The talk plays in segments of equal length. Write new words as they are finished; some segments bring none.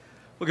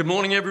Well, good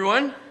morning,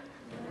 everyone.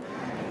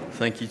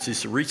 Thank you to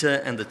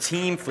Sarita and the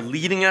team for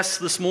leading us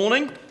this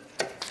morning.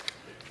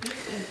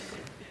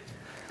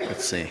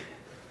 Let's see.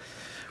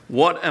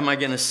 What am I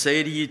going to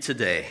say to you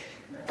today?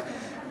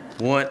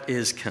 What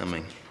is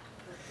coming?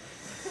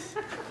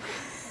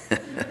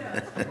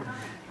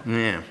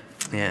 Yeah.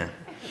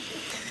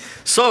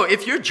 So,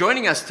 if you're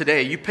joining us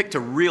today, you picked a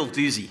real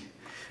doozy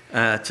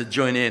to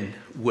join in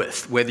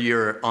with, whether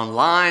you're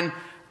online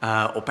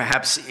or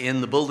perhaps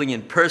in the building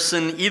in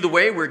person. Either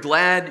way, we're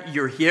glad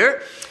you're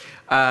here.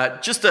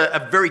 Just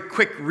a very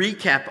quick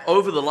recap.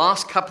 Over the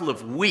last couple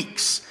of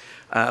weeks,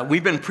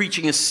 we've been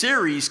preaching a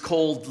series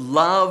called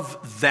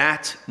Love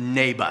That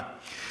Neighbor.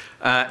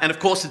 And of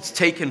course, it's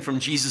taken from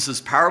Jesus'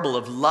 parable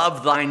of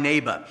love thy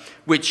neighbor,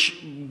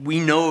 which we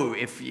know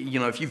if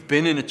you've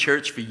been in a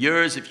church for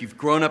years, if you've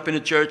grown up in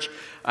a church,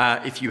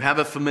 if you have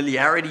a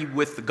familiarity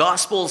with the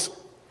Gospels,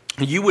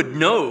 you would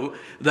know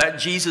that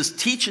Jesus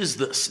teaches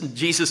this.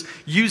 Jesus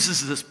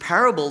uses this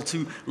parable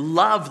to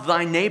love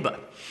thy neighbor.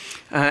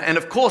 And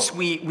of course,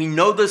 we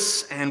know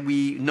this and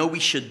we know we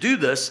should do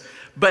this,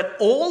 but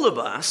all of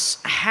us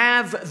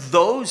have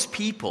those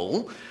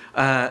people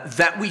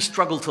that we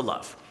struggle to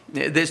love.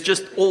 There's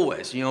just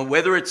always,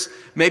 whether it's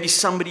maybe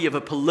somebody of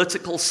a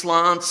political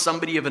slant,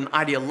 somebody of an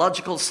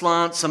ideological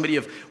slant, somebody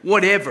of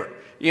whatever.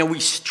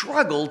 We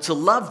struggle to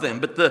love them,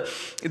 but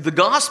the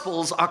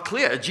Gospels are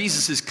clear.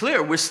 Jesus is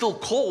clear. We're still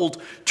called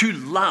to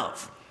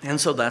love. And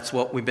so that's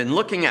what we've been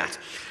looking at.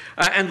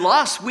 And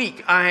last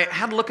week, I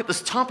had a look at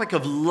this topic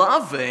of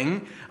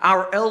loving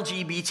our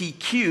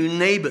LGBTQ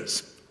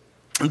neighbors,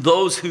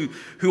 those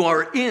who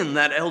are in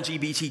that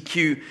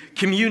LGBTQ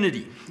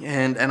community.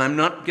 And I'm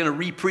not going to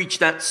re-preach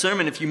that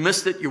sermon. If you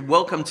missed it, you're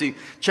welcome to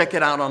check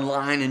it out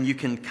online and you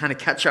can kind of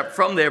catch up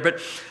from there. But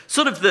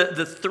sort of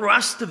the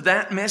thrust of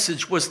that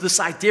message was this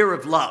idea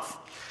of love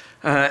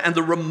and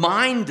the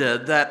reminder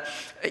that,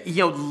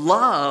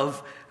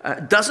 love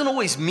doesn't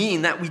always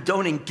mean that we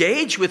don't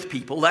engage with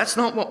people. That's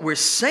not what we're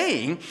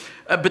saying,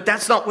 but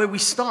that's not where we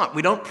start.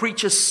 We don't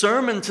preach a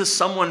sermon to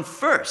someone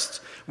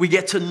first. We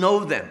get to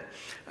know them.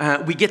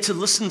 We get to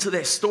listen to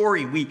their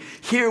story. We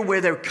hear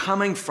where they're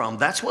coming from.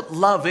 That's what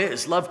love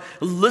is. Love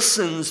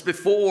listens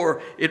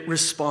before it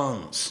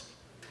responds.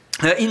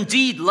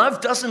 Indeed, love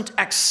doesn't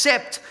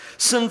accept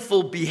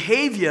sinful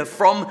behavior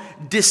from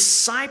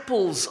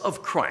disciples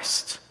of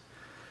Christ.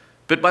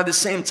 But at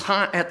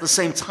the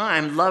same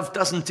time, love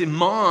doesn't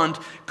demand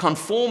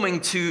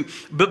conforming to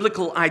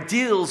biblical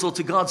ideals or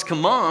to God's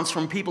commands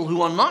from people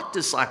who are not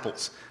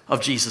disciples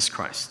of Jesus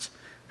Christ.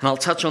 And I'll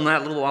touch on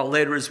that a little while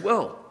later as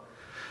well.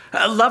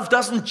 Love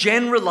doesn't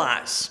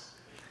generalize.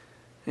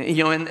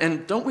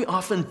 And don't we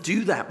often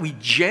do that? We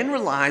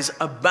generalize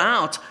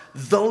about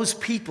those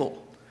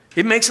people.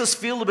 It makes us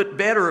feel a bit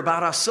better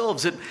about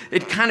ourselves.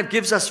 It kind of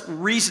gives us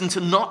reason to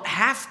not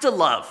have to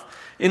love,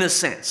 in a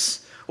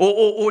sense.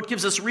 Or it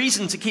gives us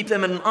reason to keep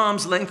them at an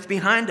arm's length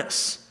behind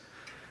us.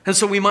 And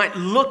so we might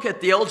look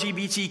at the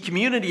LGBT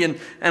community, and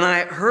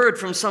I heard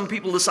from some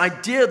people this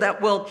idea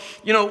that,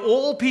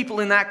 all people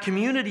in that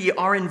community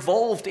are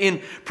involved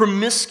in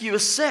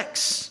promiscuous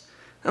sex.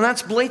 And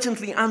that's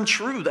blatantly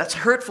untrue. That's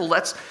hurtful.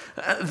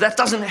 That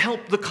doesn't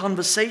help the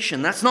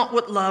conversation. That's not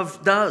what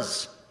love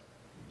does.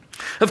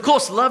 Of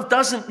course, love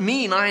doesn't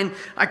mean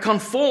I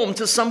conform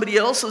to somebody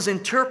else's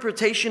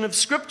interpretation of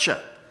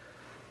Scripture.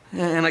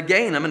 And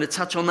again, I'm going to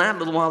touch on that a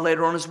little while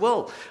later on as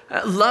well.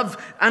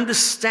 Love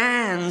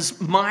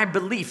understands my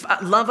belief.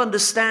 Love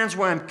understands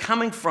where I'm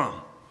coming from.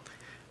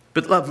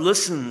 But love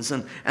listens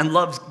and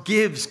love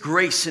gives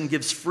grace and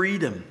gives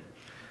freedom.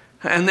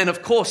 And then,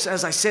 of course,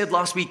 as I said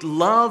last week,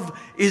 love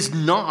is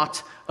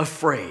not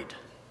afraid.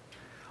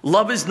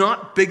 Love is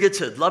not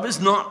bigoted. Love is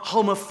not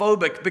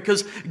homophobic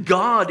because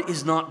God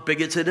is not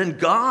bigoted and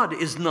God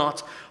is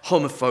not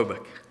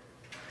homophobic.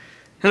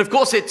 And of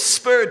course, it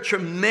spurred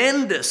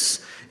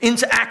tremendous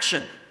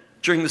interaction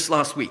during this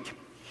last week.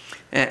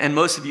 And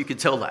most of you could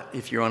tell that.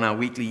 If you're on our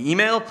weekly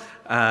email,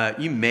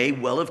 you may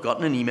well have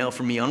gotten an email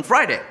from me on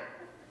Friday.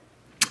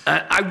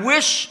 I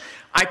wish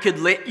I could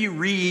let you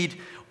read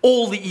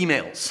all the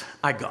emails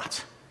I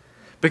got,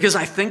 because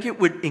I think it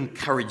would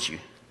encourage you,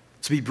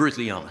 to be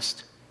brutally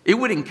honest. It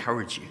would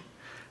encourage you.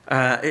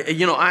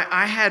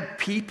 I had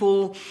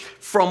people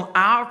from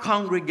our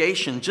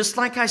congregation, just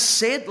like I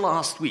said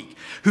last week,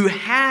 who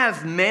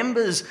have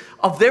members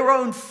of their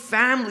own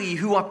family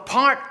who are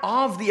part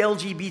of the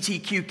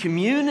LGBTQ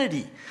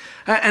community.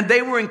 And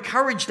they were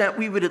encouraged that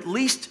we would at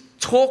least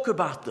talk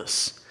about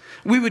this.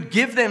 We would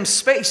give them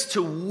space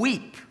to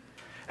weep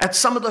at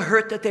some of the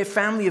hurt that their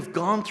family have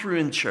gone through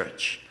in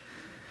church.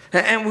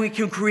 And we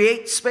can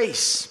create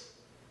space.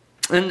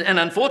 And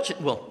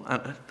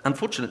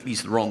unfortunately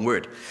is the wrong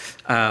word.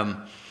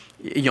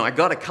 I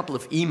got a couple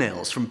of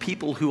emails from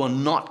people who are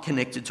not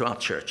connected to our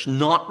church,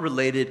 not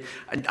related.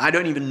 I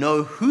don't even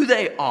know who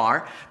they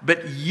are,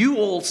 but you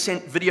all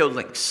sent video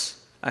links.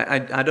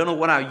 I don't know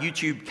what our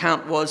YouTube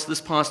count was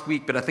this past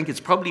week, but I think it's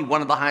probably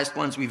one of the highest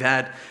ones we've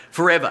had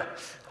forever.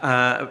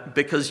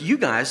 Because you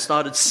guys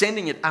started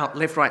sending it out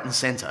left, right, and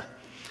center.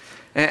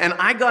 And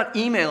I got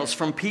emails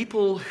from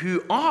people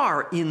who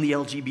are in the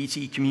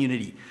LGBT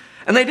community.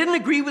 And they didn't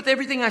agree with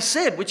everything I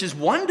said, which is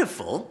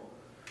wonderful.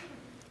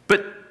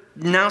 But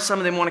now some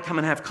of them want to come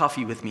and have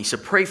coffee with me. So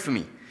pray for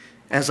me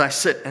as I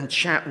sit and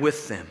chat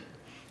with them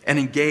and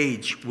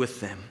engage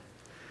with them.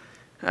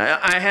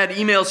 I had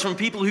emails from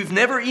people who've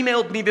never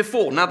emailed me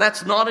before. Now,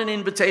 that's not an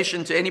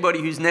invitation to anybody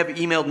who's never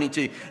emailed me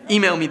to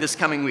email me this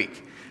coming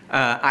week.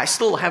 I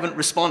still haven't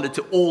responded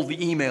to all the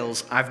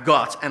emails I've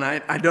got, and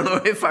I don't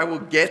know if I will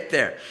get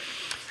there.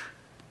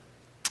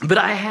 But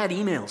I had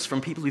emails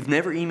from people who've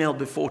never emailed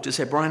before to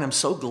say, Brian, I'm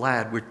so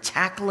glad we're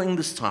tackling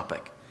this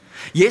topic.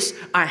 Yes,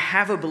 I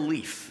have a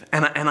belief,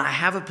 and I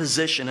have a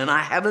position, and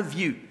I have a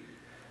view.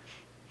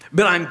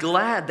 But I'm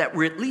glad that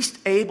we're at least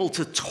able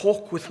to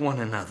talk with one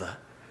another.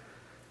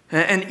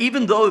 And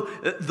even though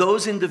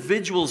those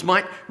individuals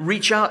might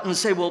reach out and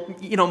say, well,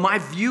 you know, my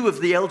view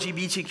of the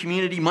LGBT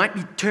community might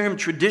be termed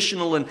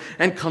traditional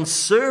and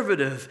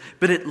conservative,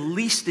 but at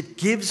least it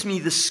gives me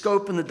the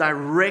scope and the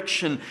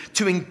direction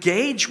to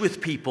engage with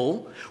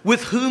people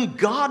with whom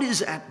God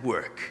is at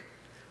work,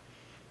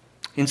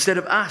 instead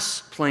of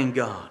us playing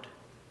God.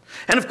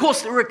 And of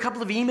course, there were a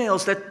couple of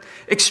emails that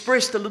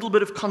expressed a little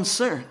bit of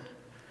concern.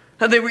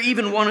 And there were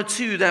even one or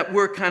two that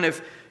were kind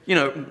of, you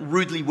know,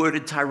 rudely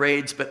worded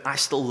tirades, but I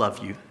still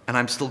love you, and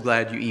I'm still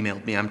glad you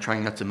emailed me. I'm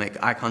trying not to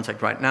make eye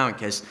contact right now in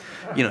case,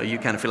 you know, you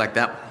kind of feel like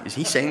that. Is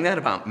he saying that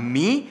about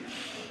me?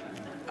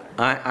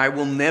 I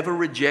will never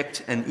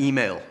reject an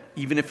email,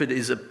 even if it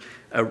is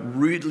a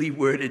rudely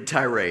worded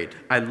tirade.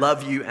 I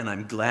love you, and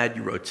I'm glad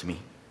you wrote to me.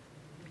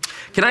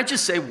 Can I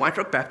just say, White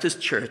Rock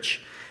Baptist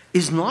Church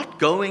is not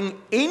going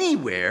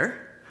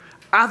anywhere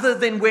other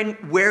than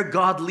where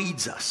God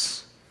leads us.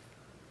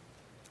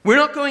 We're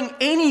not going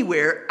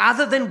anywhere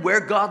other than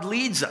where God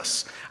leads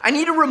us. I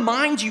need to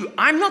remind you,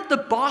 I'm not the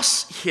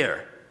boss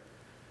here.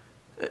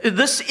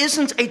 This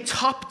isn't a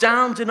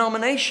top-down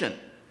denomination.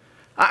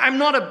 I'm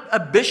not a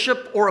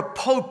bishop or a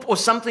pope or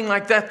something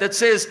like that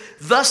says,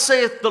 thus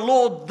saith the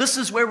Lord, this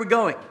is where we're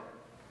going.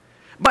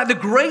 By the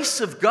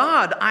grace of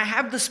God, I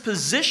have this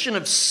position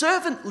of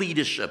servant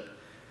leadership.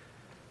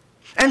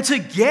 And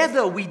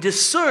together we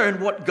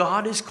discern what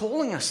God is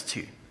calling us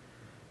to.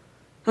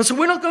 And so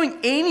we're not going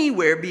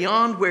anywhere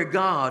beyond where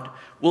God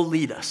will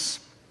lead us.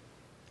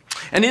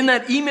 And in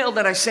that email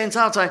that I sent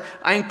out,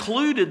 I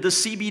included the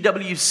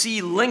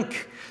CBWC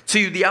link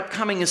to the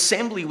upcoming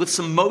assembly with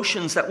some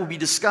motions that will be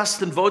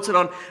discussed and voted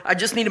on. I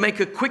just need to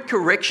make a quick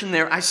correction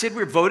there. I said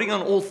we're voting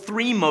on all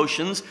three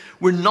motions.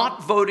 We're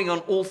not voting on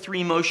all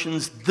three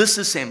motions this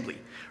assembly.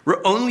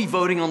 We're only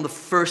voting on the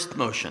first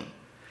motion.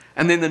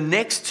 And then the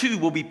next two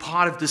will be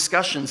part of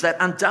discussions that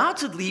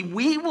undoubtedly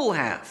we will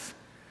have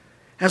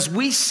as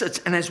we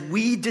sit and as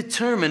we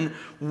determine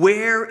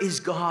where is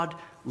God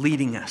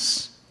leading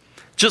us.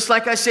 Just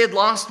like I said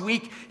last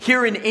week,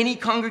 here in any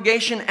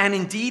congregation and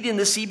indeed in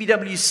the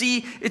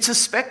CBWC, it's a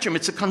spectrum,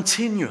 it's a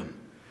continuum.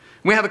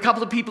 We have a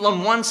couple of people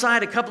on one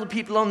side, a couple of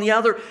people on the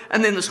other,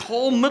 and then this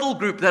whole middle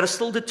group that are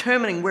still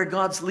determining where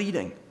God's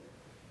leading.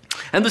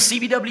 And the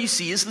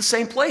CBWC is the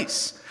same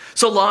place.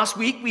 So last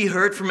week we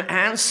heard from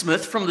Ann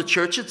Smith from the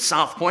church at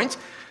South Point.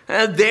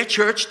 Their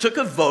church took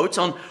a vote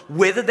on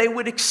whether they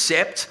would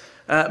accept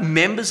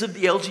members of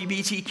the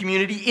LGBT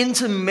community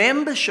into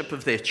membership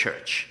of their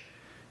church.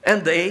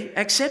 And they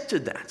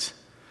accepted that.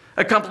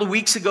 A couple of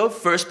weeks ago,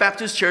 First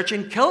Baptist Church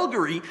in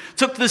Calgary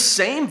took the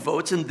same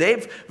vote, and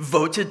they've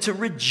voted to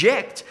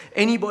reject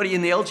anybody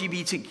in the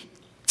LGBT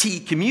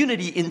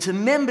community into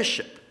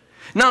membership.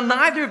 Now,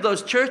 neither of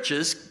those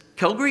churches,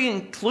 Calgary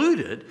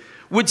included,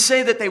 would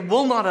say that they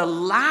will not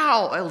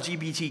allow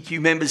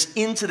LGBTQ members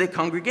into their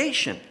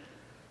congregation.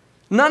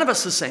 None of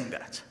us are saying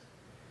that.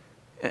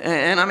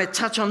 And I may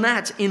touch on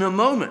that in a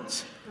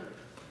moment.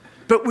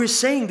 But we're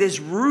saying there's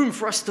room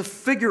for us to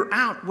figure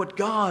out what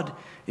God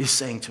is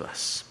saying to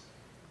us.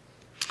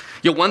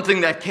 You know, one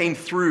thing that came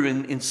through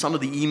in some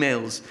of the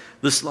emails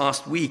this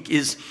last week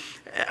is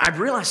I've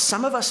realized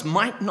some of us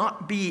might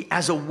not be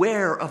as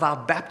aware of our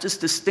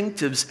Baptist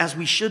distinctives as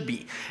we should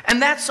be.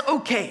 And that's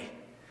okay.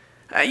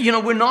 You know,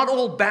 we're not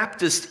all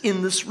Baptist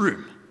in this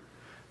room.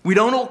 We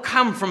don't all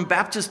come from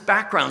Baptist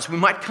backgrounds. We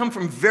might come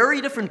from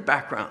very different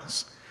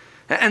backgrounds.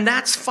 And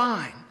that's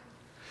fine.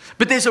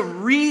 But there's a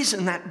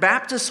reason that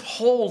Baptists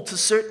hold to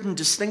certain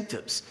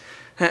distinctives.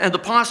 And the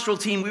pastoral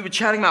team, we were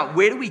chatting about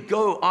where do we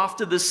go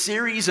after this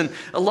series. And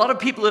a lot of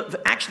people have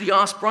actually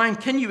asked, Brian,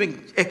 can you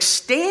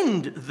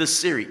extend this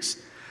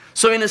series?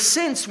 So in a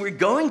sense, we're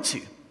going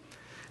to.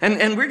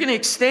 And we're going to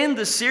extend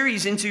this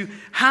series into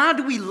how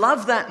do we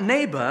love that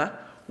neighbor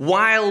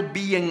while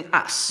being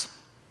us.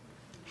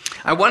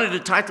 I wanted to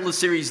title the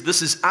series,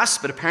 This Is Us,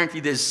 but apparently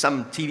there's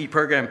some TV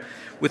program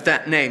with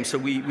that name, so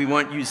we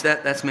won't use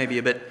that. That's maybe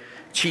a bit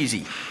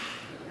cheesy.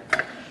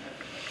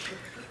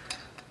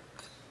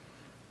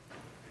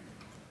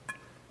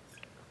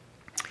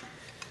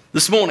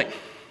 This morning,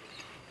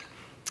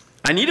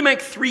 I need to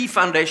make 3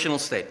 foundational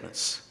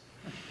statements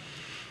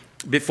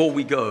before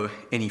we go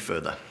any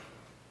further.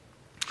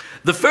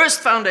 The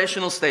first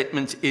foundational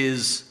statement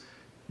is,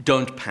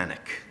 don't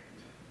panic.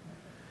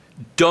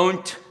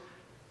 Don't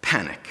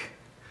panic.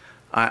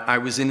 I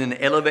was in an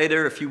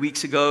elevator a few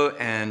weeks ago,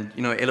 and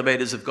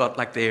elevators have got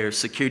like their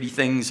security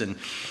things and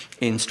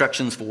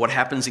instructions for what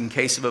happens in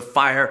case of a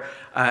fire.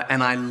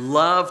 And I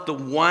love the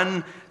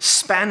one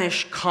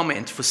Spanish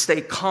comment for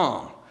stay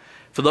calm.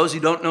 For those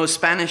who don't know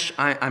Spanish,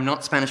 I'm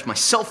not Spanish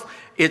myself.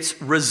 It's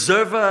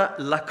reserva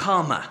la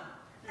calma.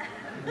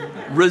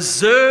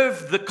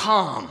 Reserve the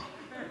calm.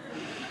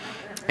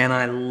 And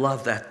I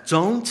love that.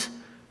 Don't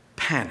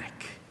panic.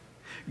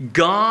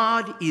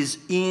 God is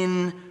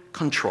in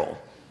control.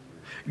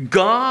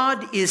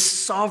 God is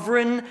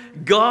sovereign.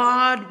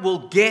 God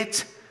will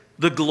get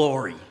the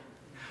glory.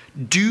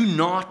 Do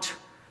not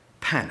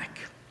panic.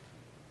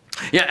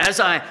 Yeah, as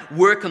I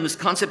work on this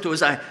concept, or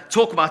as I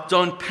talk about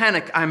don't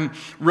panic, I'm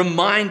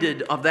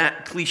reminded of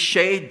that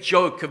cliched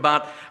joke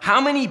about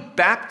how many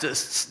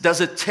Baptists does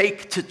it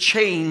take to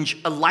change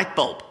a light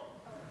bulb?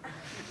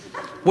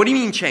 What do you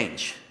mean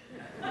change?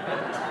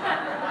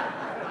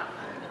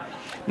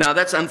 Now,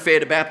 that's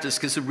unfair to Baptists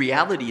because the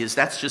reality is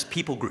that's just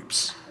people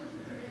groups.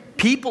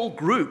 People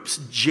groups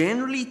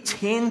generally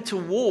tend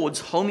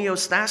towards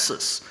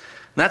homeostasis.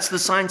 That's the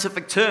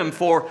scientific term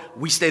for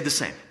we stay the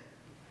same.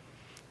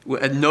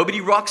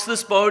 Nobody rocks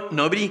this boat.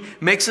 Nobody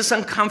makes us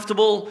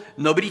uncomfortable.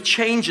 Nobody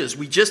changes.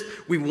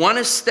 We want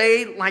to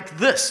stay like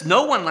this.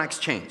 No one likes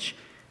change.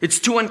 It's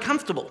too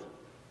uncomfortable.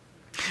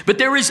 But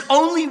there is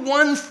only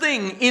one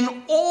thing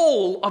in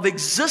all of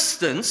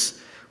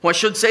existence, or I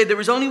should say there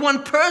is only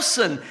one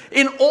person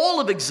in all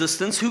of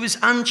existence who is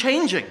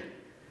unchanging,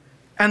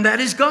 and that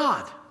is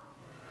God.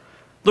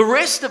 The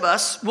rest of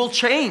us will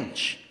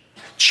change.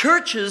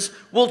 Churches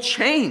will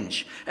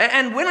change.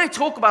 And when I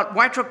talk about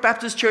White Rock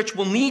Baptist Church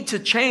will need to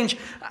change,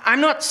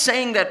 I'm not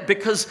saying that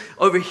because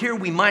over here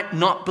we might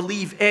not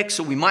believe X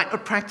or we might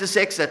not practice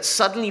X, that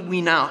suddenly we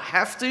now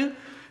have to.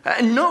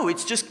 No,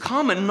 it's just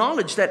common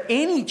knowledge that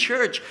any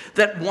church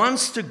that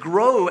wants to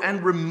grow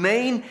and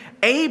remain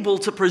able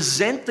to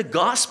present the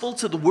gospel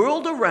to the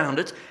world around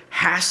it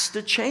has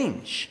to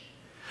change.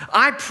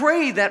 I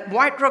pray that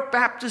White Rock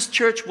Baptist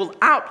Church will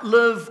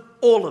outlive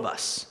all of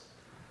us.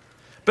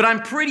 But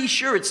I'm pretty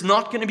sure it's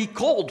not going to be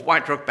called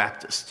White Rock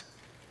Baptist.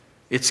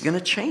 It's going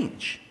to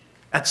change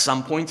at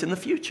some point in the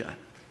future.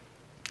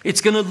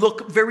 It's going to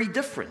look very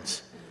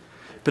different.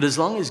 But as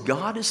long as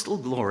God is still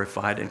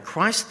glorified and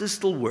Christ is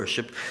still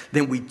worshipped,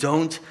 then we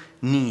don't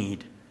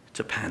need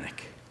to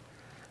panic.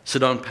 So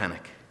don't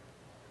panic.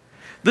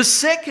 The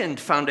second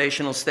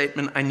foundational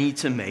statement I need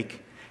to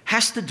make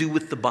has to do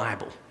with the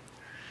Bible.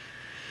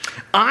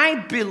 I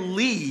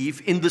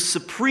believe in the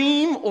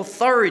supreme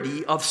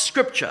authority of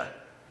Scripture.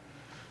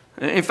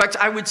 In fact,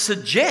 I would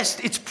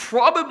suggest it's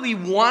probably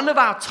one of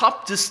our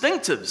top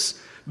distinctives,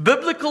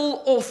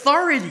 biblical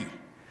authority,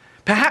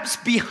 perhaps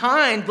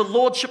behind the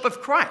lordship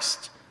of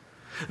Christ.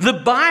 The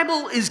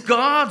Bible is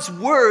God's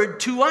word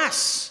to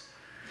us.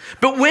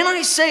 But when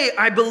I say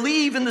I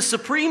believe in the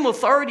supreme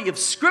authority of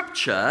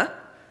Scripture,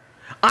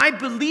 I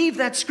believe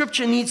that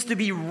Scripture needs to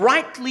be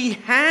rightly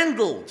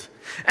handled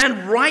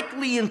and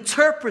rightly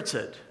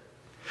interpreted.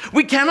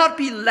 We cannot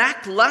be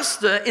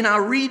lackluster in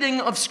our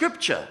reading of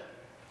Scripture.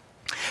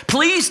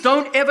 Please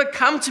don't ever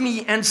come to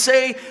me and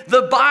say,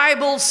 the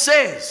Bible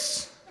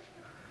says.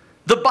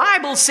 The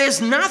Bible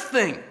says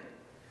nothing.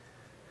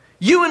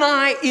 You and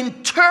I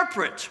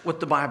interpret what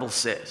the Bible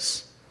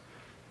says.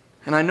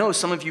 And I know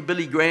some of you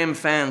Billy Graham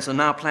fans are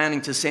now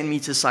planning to send me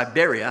to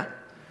Siberia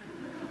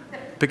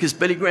because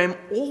Billy Graham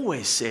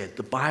always said,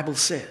 the Bible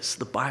says,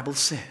 the Bible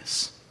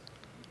says.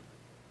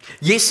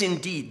 Yes,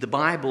 indeed, the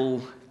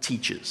Bible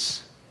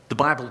teaches. The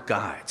Bible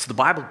guides. The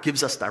Bible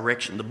gives us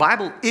direction. The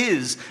Bible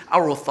is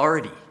our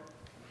authority.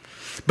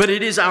 But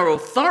it is our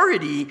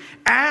authority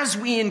as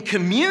we in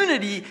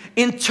community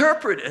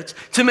interpret it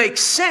to make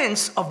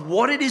sense of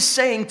what it is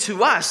saying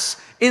to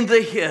us in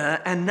the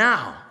here and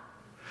now.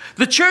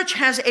 The church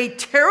has a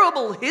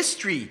terrible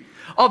history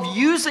of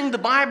using the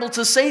Bible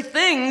to say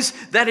things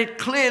that it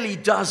clearly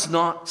does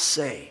not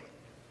say.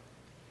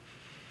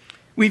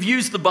 We've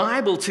used the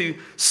Bible to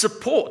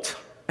support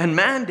and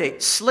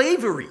mandate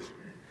slavery.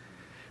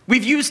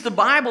 We've used the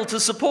Bible to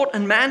support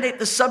and mandate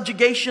the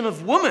subjugation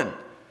of women.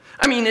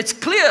 I mean, it's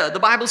clear. The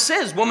Bible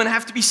says women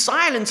have to be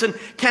silent and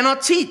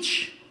cannot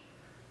teach.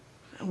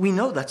 We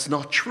know that's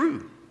not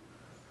true.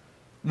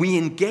 We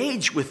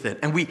engage with it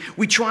and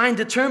we try and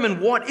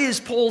determine what is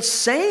Paul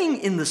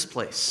saying in this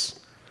place.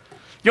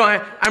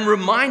 I'm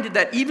reminded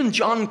that even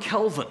John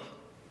Calvin,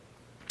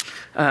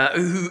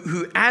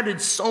 who added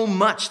so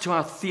much to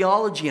our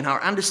theology and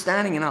our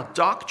understanding and our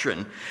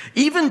doctrine,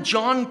 even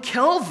John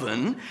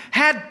Calvin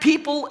had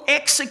people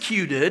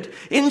executed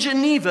in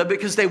Geneva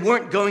because they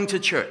weren't going to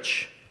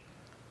church.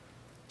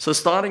 So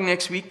starting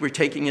next week, we're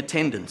taking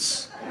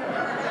attendance.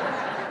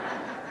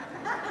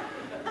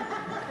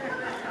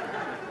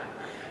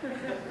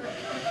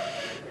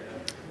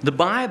 The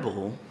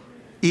Bible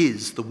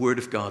is the Word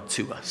of God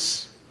to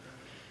us.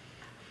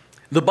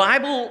 The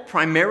Bible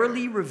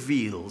primarily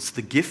reveals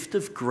the gift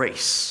of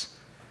grace.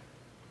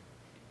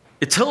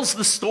 It tells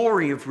the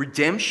story of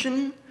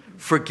redemption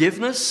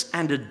forgiveness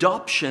and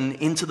adoption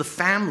into the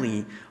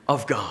family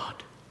of God.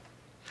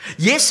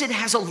 Yes, it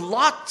has a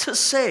lot to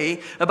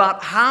say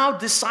about how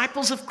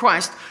disciples of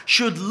Christ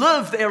should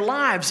live their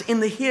lives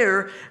in the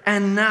here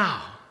and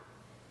now.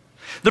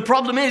 The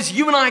problem is,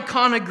 you and I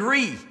can't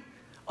agree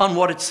on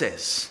what it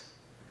says.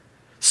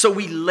 So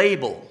we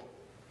label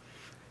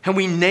and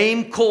we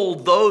name call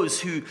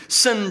those who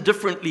sin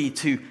differently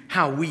to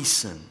how we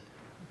sin.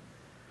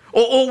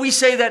 Or we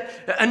say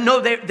that,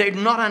 no, they're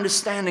not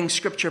understanding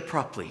Scripture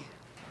properly.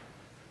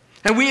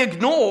 And we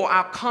ignore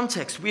our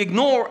context, we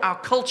ignore our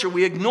culture,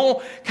 we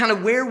ignore kind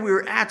of where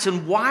we're at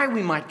and why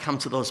we might come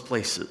to those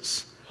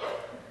places.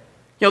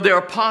 You know, there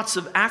are parts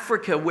of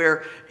Africa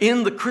where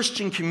in the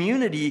Christian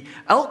community,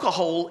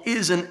 alcohol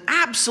is an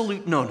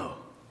absolute no-no.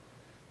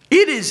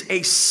 It is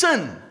a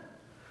sin.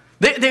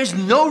 There's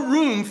no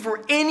room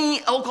for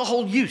any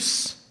alcohol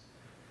use.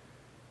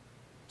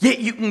 Yet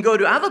you can go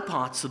to other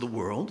parts of the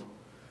world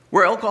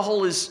where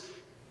alcohol is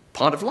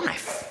part of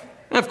life.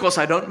 And of course,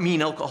 I don't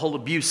mean alcohol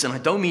abuse and I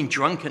don't mean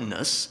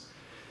drunkenness,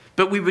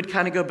 but we would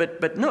kind of go,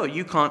 but no,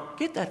 you can't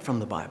get that from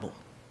the Bible.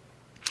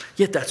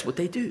 Yet that's what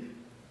they do.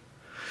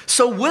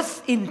 So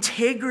with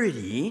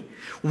integrity,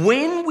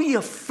 when we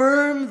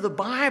affirm the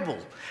Bible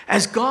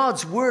as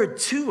God's word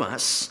to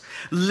us,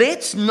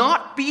 let's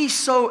not be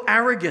so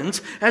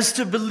arrogant as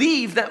to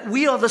believe that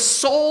we are the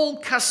sole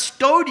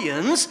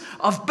custodians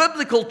of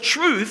biblical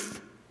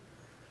truth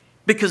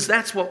because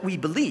that's what we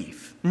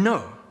believe.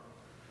 No.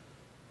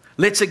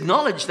 Let's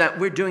acknowledge that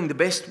we're doing the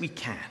best we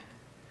can.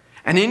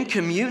 And in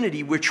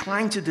community, we're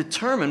trying to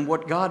determine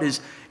what God is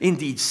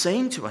indeed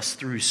saying to us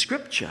through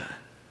Scripture.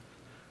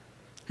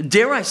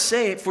 Dare I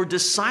say it, for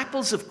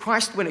disciples of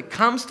Christ, when it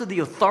comes to the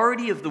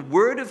authority of the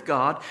Word of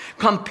God,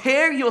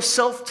 compare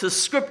yourself to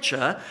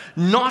Scripture,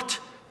 not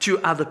to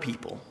other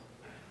people.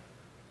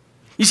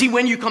 You see,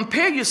 when you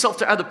compare yourself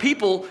to other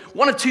people,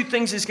 one of two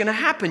things is going to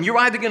happen. You're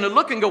either going to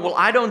look and go, well,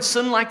 I don't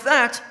sin like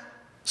that,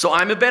 so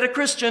I'm a better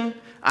Christian.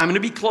 I'm going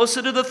to be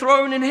closer to the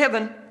throne in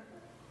heaven.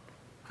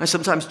 I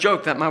sometimes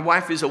joke that my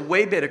wife is a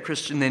way better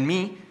Christian than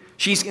me.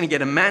 She's going to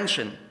get a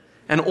mansion,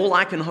 and all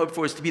I can hope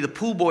for is to be the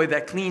pool boy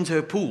that cleans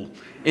her pool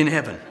in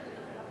heaven.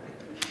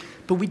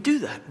 But we do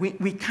that.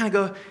 We kind of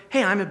go,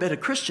 hey, I'm a better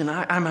Christian.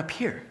 I'm up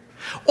here.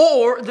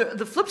 Or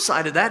the flip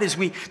side of that is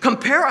we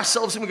compare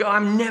ourselves and we go,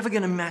 I'm never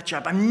going to match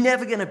up. I'm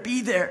never going to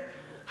be there.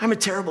 I'm a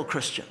terrible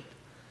Christian.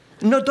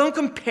 No, don't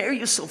compare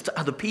yourself to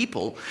other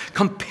people.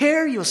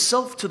 Compare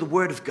yourself to the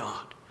Word of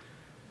God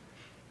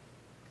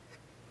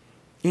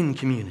in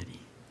community.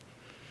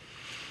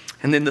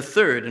 And then the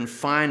third and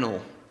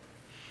final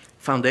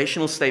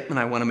foundational statement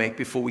I want to make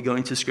before we go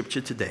into Scripture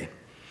today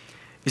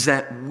is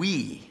that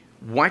we,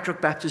 White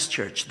Rock Baptist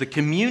Church, the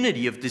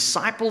community of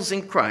disciples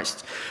in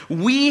Christ,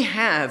 we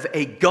have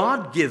a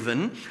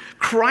God-given,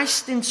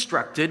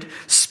 Christ-instructed,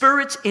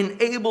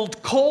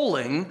 Spirit-enabled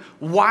calling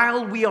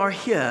while we are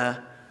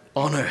here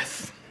on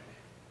earth.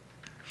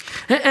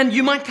 And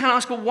you might kind of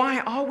ask, well, why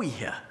are we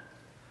here?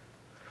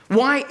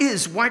 Why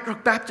is White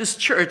Rock Baptist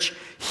Church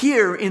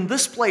here in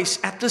this place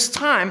at this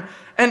time?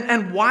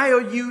 And why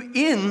are you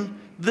in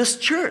this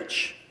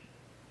church?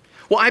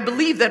 Well, I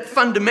believe that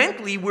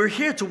fundamentally we're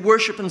here to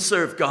worship and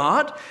serve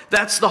God.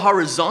 That's the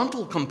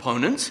horizontal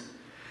component.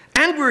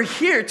 And we're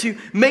here to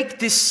make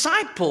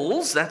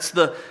disciples. That's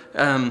the,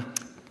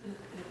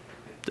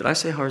 did I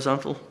say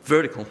horizontal?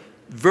 Vertical.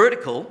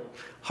 Vertical,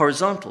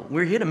 horizontal.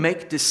 We're here to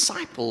make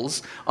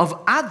disciples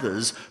of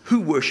others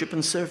who worship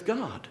and serve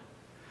God.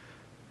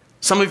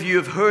 Some of you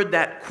have heard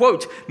that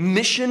quote,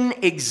 mission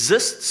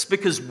exists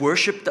because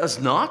worship does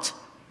not.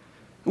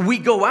 We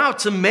go out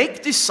to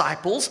make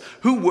disciples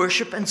who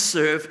worship and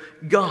serve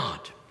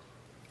God.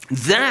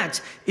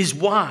 That is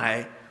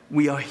why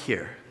we are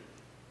here.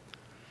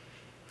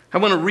 I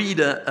want to read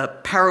a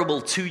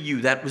parable to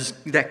you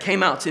that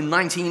came out in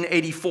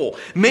 1984.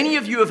 Many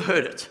of you have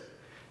heard it,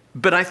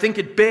 but I think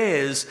it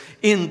bears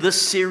in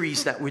this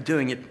series that we're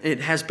doing.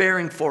 It has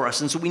bearing for us,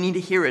 and so we need to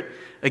hear it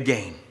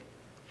again.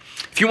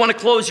 If you want to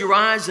close your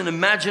eyes and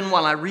imagine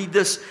while I read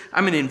this,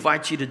 I'm going to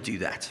invite you to do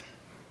that.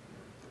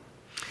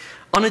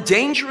 On a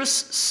dangerous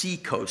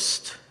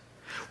seacoast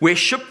where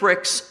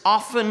shipwrecks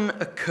often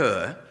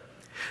occur,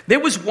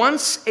 there was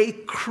once a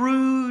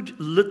crude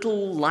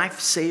little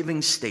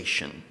life-saving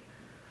station.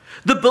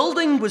 The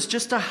building was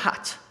just a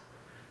hut,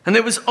 and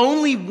there was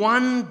only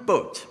one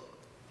boat.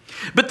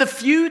 But the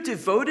few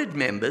devoted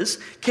members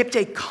kept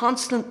a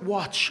constant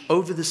watch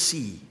over the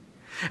sea,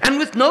 and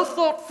with no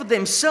thought for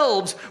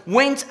themselves,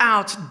 went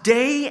out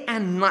day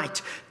and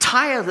night,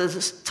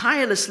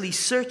 tirelessly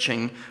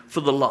searching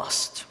for the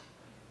lost.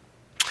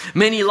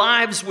 Many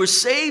lives were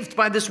saved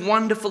by this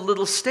wonderful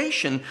little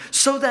station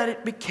so that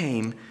it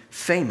became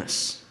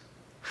famous.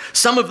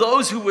 Some of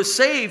those who were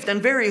saved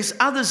and various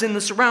others in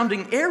the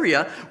surrounding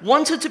area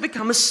wanted to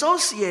become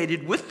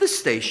associated with the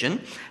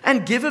station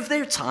and give of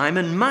their time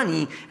and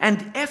money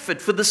and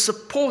effort for the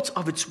support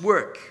of its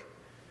work.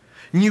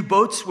 New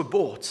boats were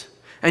bought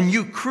and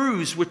new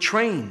crews were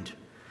trained.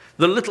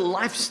 The little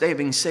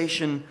life-saving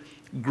station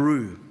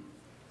grew.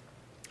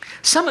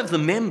 Some of the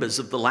members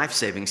of the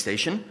life-saving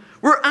station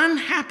were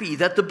unhappy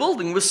that the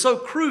building was so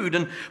crude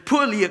and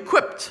poorly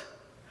equipped.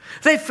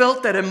 They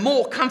felt that a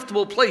more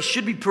comfortable place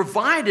should be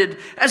provided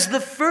as the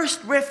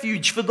first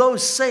refuge for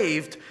those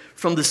saved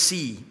from the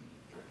sea.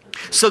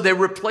 So they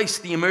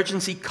replaced the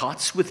emergency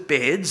cots with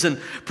beds and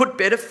put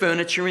better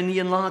furniture in the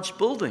enlarged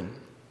building.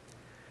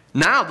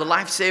 Now the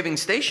life-saving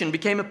station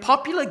became a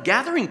popular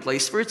gathering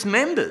place for its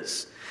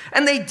members,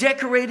 and they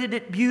decorated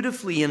it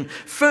beautifully and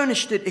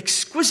furnished it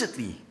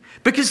exquisitely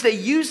because they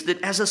used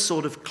it as a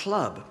sort of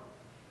club.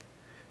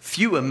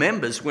 Fewer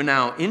members were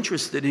now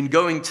interested in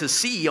going to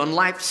sea on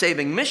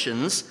life-saving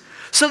missions,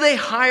 so they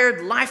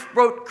hired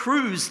lifeboat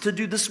crews to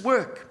do this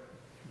work.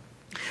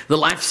 The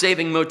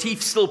life-saving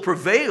motif still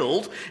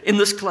prevailed in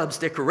this club's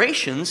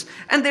decorations,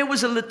 and there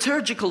was a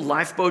liturgical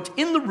lifeboat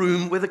in the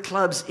room where the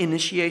club's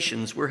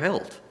initiations were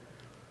held.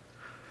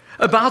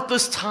 About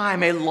this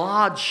time, a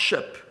large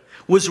ship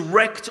was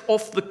wrecked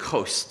off the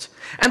coast,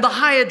 and the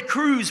hired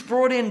crews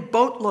brought in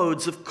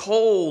boatloads of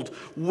cold,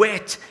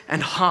 wet,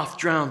 and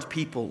half-drowned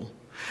people.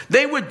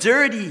 They were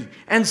dirty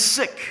and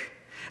sick,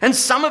 and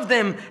some of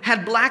them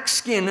had black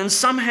skin and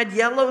some had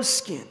yellow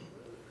skin.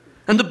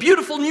 And the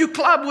beautiful new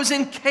club was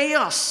in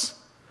chaos.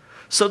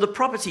 So the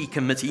property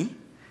committee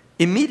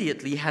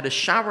immediately had a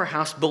shower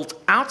house built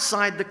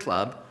outside the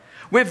club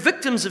where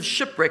victims of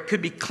shipwreck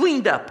could be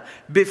cleaned up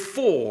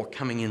before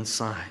coming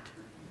inside.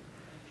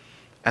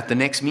 At the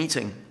next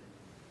meeting,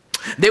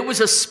 there was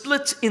a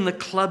split in the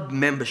club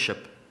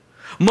membership.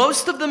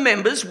 Most of the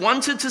members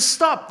wanted to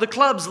stop the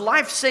club's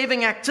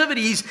life-saving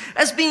activities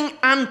as being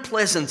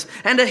unpleasant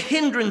and a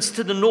hindrance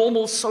to the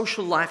normal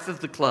social life of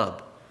the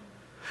club.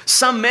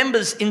 Some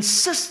members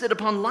insisted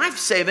upon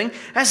life-saving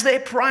as their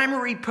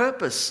primary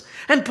purpose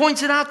and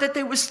pointed out that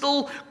they were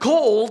still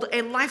called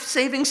a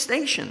life-saving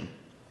station.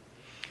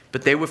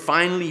 But they were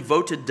finally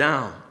voted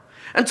down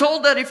and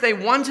told that if they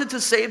wanted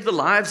to save the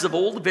lives of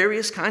all the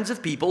various kinds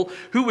of people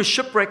who were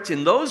shipwrecked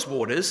in those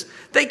waters,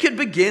 they could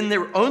begin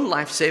their own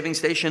life-saving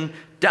station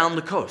down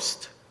the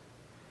coast.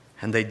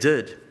 And they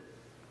did.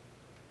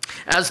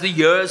 As the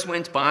years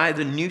went by,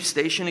 the new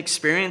station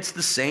experienced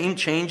the same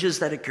changes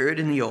that occurred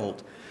in the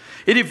old.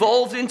 It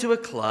evolved into a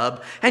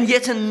club, and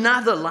yet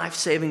another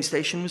life-saving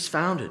station was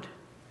founded.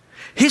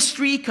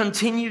 History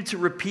continued to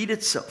repeat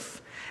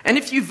itself. And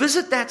if you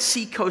visit that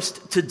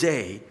seacoast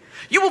today,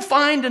 you will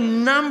find a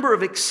number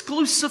of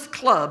exclusive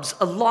clubs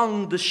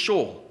along the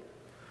shore.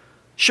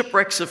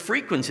 Shipwrecks are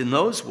frequent in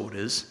those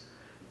waters,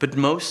 but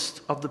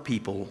most of the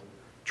people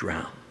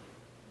drown.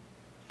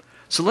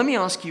 So let me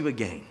ask you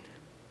again,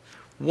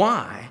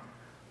 why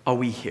are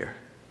we here?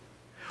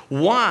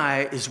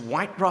 Why is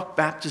White Rock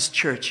Baptist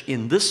Church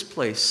in this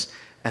place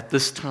at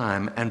this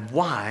time, and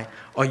why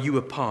are you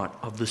a part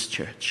of this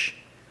church?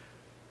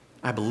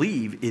 I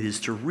believe it is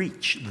to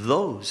reach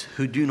those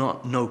who do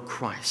not know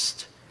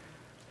Christ.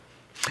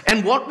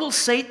 And what will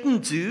Satan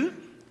do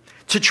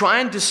to try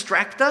and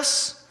distract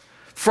us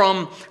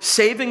from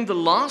saving the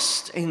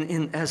lost,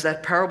 as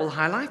that parable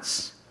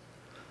highlights?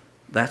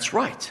 That's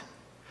right.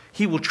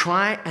 He will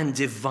try and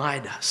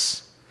divide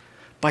us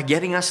by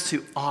getting us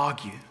to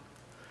argue,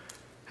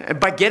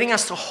 by getting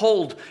us to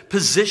hold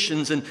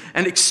positions and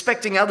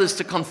expecting others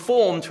to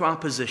conform to our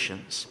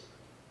positions.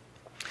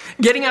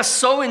 Getting us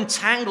so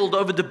entangled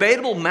over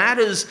debatable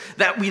matters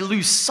that we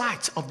lose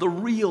sight of the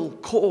real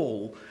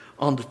call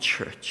on the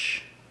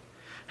church.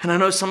 And I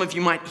know some of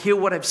you might hear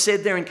what I've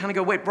said there and kind of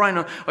go, wait, Brian,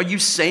 are you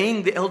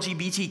saying the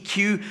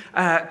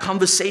LGBTQ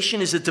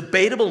conversation is a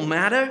debatable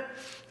matter?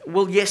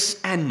 Well, yes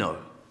and no.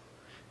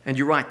 And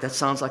you're right, that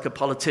sounds like a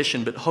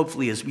politician, but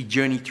hopefully as we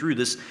journey through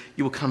this,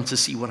 you will come to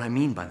see what I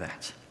mean by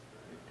that.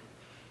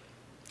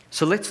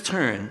 So let's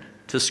turn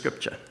to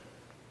Scripture.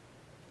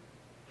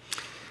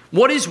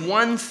 What is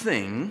one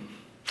thing,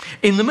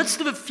 in the midst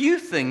of a few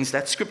things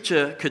that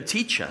Scripture could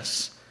teach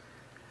us,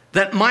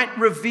 that might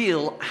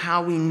reveal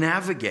how we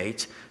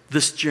navigate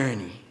this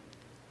journey?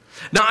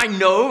 Now, I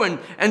know,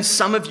 and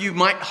some of you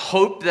might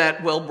hope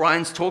that, well,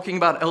 Brian's talking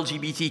about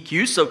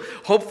LGBTQ, so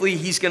hopefully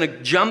he's going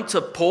to jump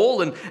to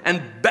Paul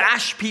and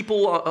bash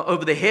people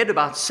over the head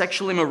about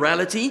sexual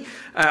immorality.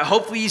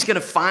 Hopefully he's going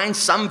to find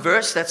some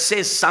verse that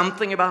says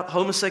something about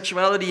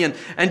homosexuality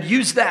and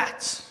use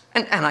that.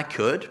 And I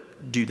could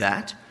do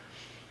that.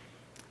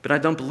 But I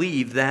don't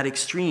believe that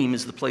extreme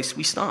is the place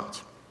we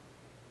start.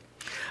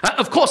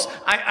 Of course,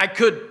 I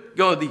could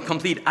go the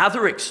complete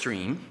other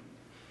extreme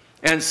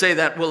and say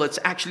that, well, it's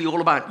actually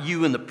all about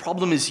you and the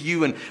problem is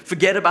you, and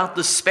forget about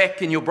the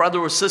speck in your brother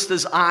or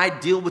sister's eye,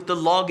 deal with the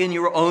log in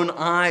your own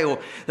eye, or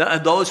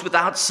those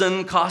without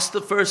sin cast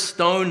the first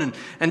stone,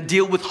 and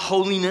deal with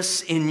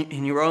holiness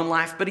in your own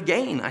life. But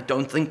again, I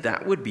don't think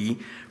that would be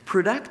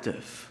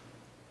productive.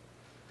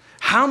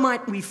 How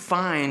might we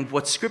find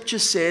what Scripture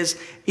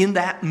says in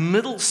that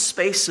middle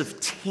space of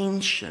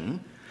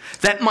tension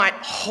that might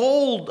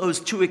hold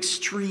those two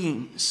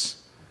extremes?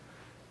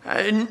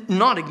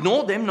 Not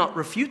ignore them, not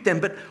refute them,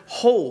 but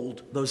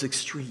hold those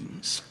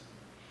extremes.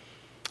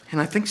 And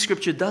I think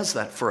Scripture does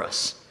that for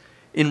us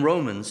in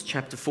Romans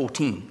chapter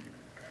 14.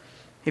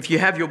 If you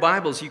have your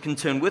Bibles, you can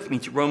turn with me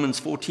to Romans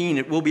 14.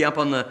 It will be up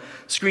on the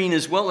screen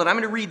as well, and I'm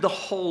going to read the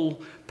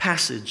whole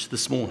passage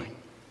this morning.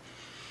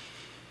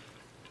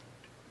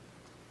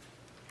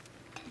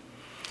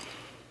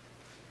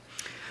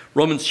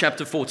 Romans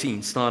chapter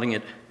 14, starting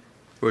at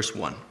verse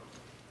 1.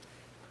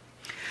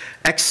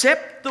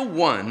 Accept the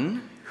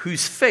one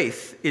whose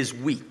faith is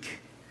weak,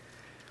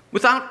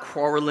 without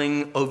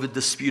quarreling over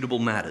disputable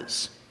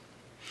matters.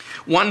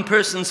 One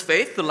person's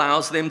faith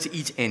allows them to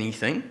eat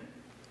anything,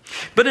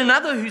 but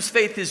another whose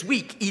faith is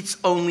weak eats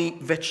only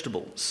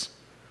vegetables.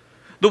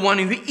 The one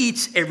who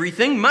eats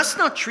everything must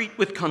not treat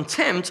with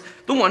contempt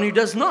the one who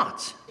does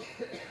not.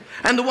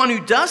 And the one who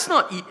does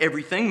not eat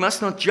everything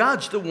must not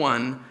judge the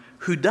one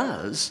who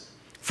does,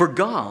 for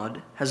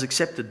God has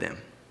accepted them.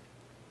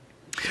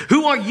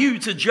 Who are you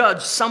to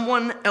judge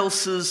someone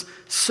else's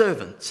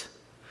servant?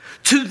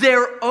 To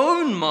their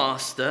own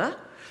master,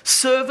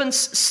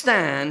 servants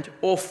stand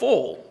or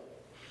fall.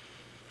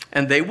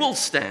 And they will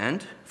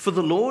stand, for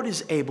the Lord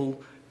is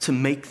able to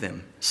make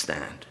them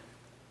stand.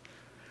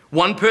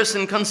 One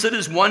person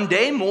considers one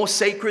day more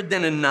sacred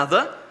than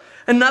another.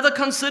 Another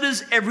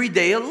considers every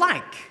day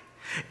alike.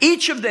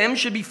 Each of them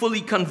should be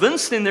fully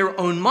convinced in their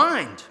own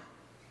mind.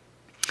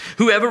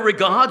 Whoever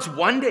regards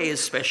one day as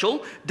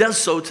special does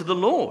so to the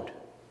Lord.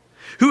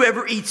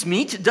 Whoever eats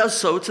meat does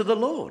so to the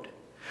Lord,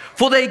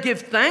 for they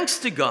give thanks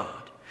to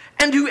God.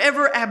 And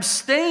whoever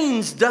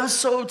abstains does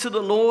so to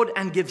the Lord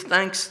and gives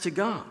thanks to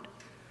God.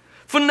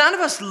 For none of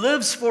us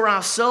lives for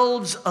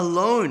ourselves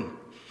alone,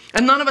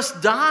 and none of us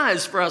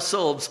dies for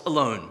ourselves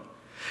alone.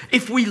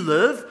 If we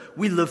live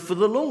for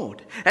the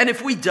Lord. And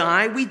if we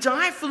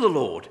die for the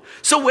Lord.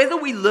 So whether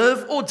we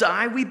live or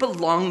die, we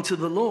belong to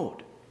the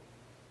Lord.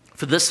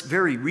 For this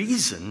very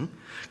reason,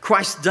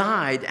 Christ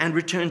died and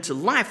returned to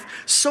life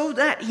so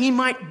that he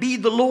might be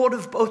the Lord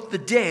of both the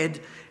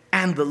dead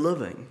and the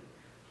living.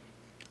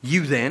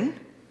 You then,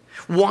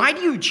 why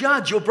do you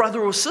judge your brother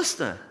or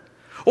sister?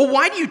 Or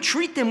why do you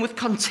treat them with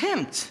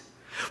contempt?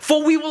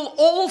 For we will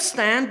all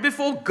stand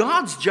before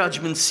God's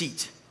judgment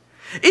seat.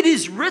 It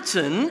is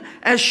written,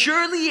 as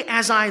surely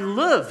as I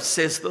live,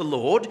 says the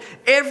Lord,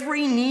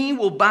 every knee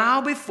will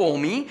bow before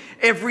me,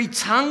 every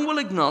tongue will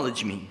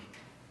acknowledge me.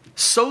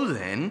 So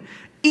then,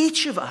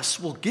 each of us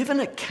will give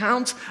an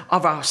account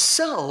of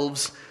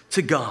ourselves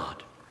to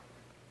God.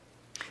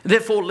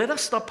 Therefore, let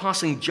us stop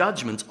passing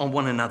judgment on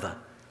one another.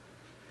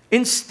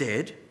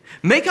 Instead,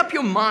 make up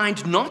your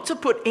mind not to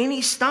put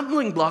any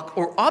stumbling block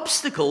or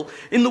obstacle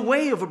in the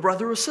way of a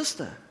brother or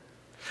sister.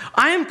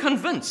 I am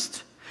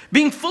convinced,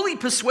 being fully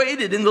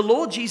persuaded in the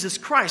Lord Jesus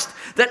Christ,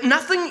 that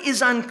nothing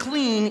is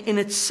unclean in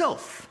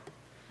itself.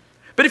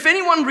 But if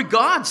anyone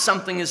regards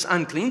something as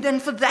unclean, then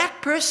for that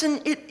person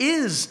it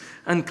is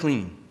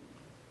unclean.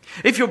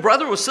 If your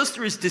brother or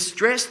sister is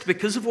distressed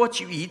because of what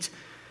you eat,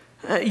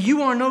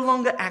 you are no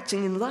longer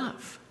acting in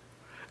love.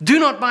 Do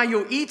not by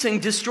your eating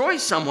destroy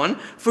someone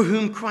for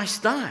whom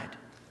Christ died.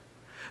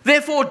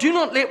 Therefore, do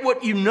not let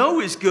what you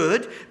know is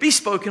good be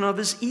spoken of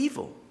as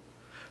evil.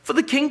 For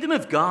the kingdom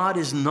of God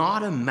is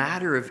not a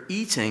matter of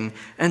eating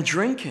and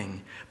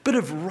drinking, but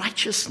of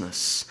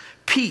righteousness,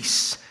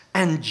 peace,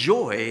 and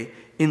joy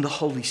in the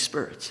Holy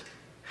Spirit.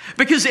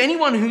 Because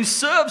anyone who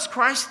serves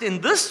Christ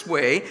in this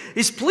way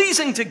is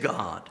pleasing to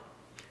God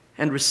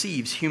and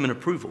receives human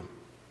approval.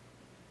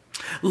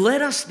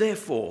 Let us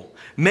therefore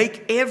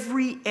make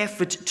every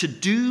effort to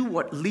do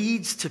what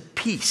leads to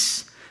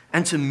peace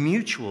and to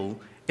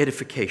mutual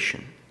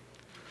edification.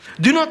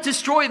 Do not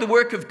destroy the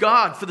work of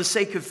God for the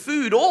sake of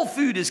food. All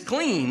food is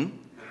clean,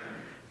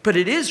 but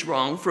it is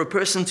wrong for a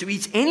person to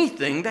eat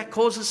anything that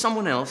causes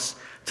someone else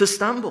to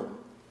stumble.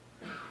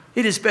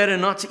 It is better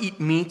not to eat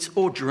meat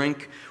or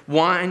drink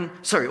wine,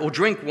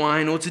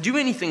 or to do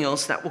anything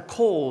else that will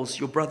cause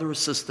your brother or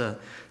sister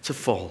to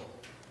fall.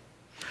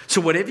 So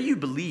whatever you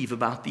believe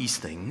about these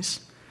things,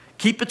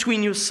 keep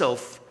between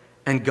yourself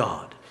and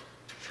God.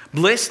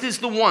 Blessed is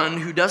the one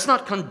who does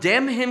not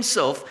condemn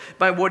himself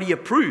by what he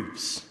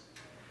approves.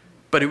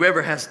 But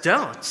whoever has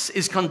doubts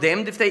is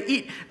condemned if they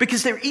eat,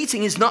 because their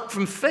eating is not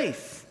from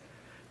faith.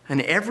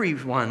 And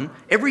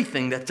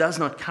everything that does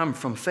not come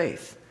from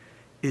faith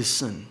is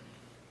sin.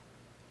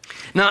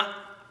 Now,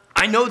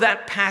 I know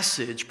that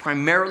passage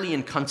primarily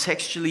and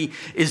contextually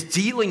is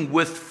dealing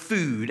with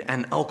food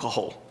and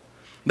alcohol.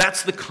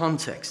 That's the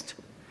context.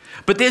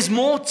 But there's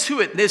more to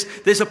it.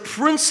 There's a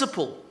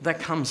principle that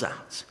comes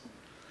out.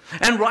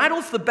 And right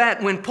off the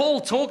bat, when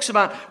Paul talks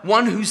about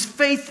one whose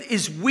faith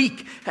is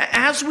weak,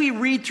 as we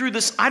read through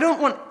this, I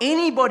don't want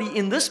anybody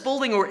in this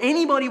building or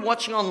anybody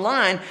watching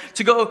online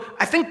to go,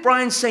 I think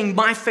Brian's saying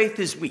my faith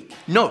is weak.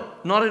 No,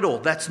 not at all.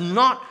 That's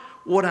not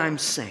what I'm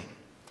saying.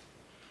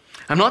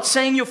 I'm not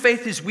saying your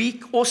faith is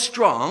weak or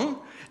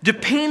strong,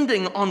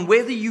 depending on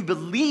whether you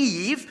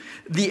believe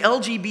the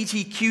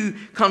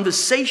LGBTQ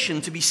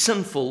conversation to be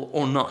sinful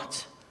or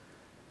not.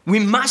 We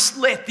must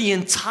let the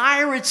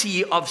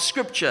entirety of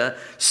Scripture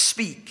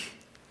speak,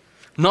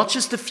 not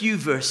just a few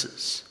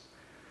verses.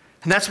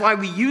 And that's why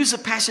we use a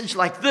passage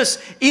like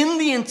this in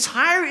the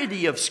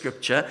entirety of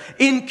Scripture,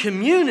 in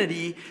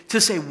community,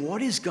 to say,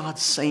 what is God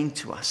saying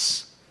to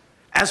us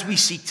as we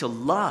seek to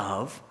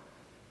love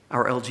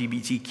our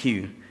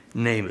LGBTQ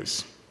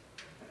neighbors?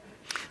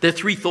 There are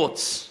 3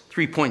 thoughts,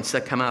 3 points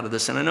that come out of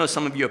this. And I know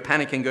some of you are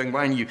panicking, going,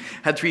 Brian, you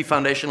had 3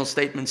 foundational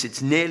statements.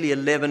 It's nearly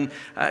 11.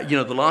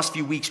 The last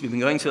few weeks we've been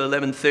going to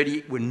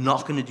 11:30. We're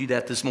not going to do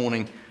that this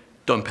morning.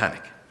 Don't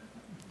panic.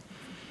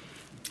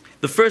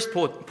 The first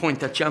point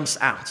that jumps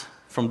out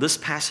from this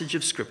passage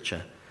of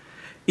Scripture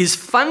is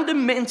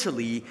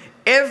fundamentally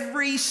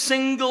every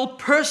single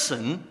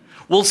person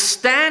will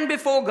stand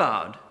before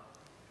God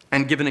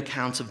and give an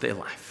account of their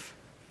life.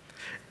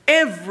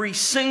 Every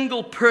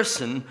single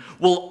person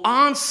will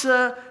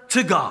answer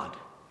to God.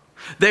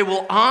 They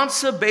will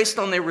answer based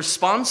on their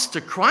response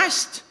to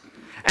Christ,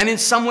 and in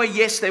some way,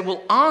 yes, they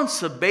will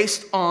answer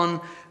based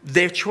on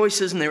their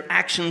choices and their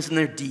actions and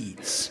their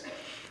deeds.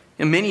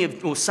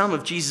 And some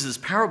of Jesus'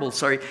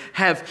 parables,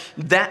 have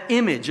that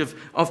image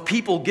of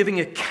people giving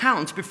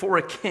account before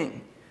a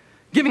king,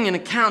 giving an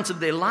account of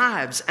their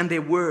lives and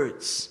their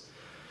words.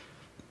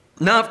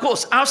 Now, of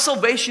course, our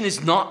salvation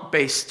is not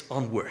based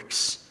on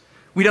works.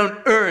 We don't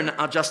earn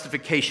our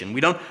justification.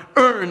 We don't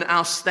earn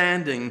our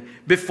standing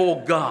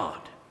before God.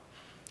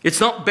 It's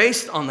not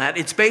based on that.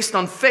 It's based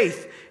on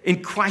faith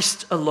in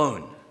Christ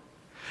alone.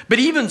 But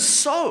even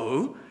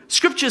so,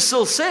 Scripture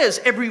still says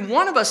every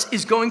one of us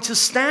is going to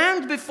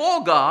stand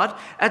before God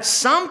at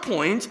some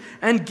point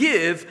and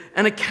give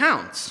an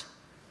account.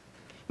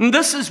 And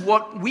this is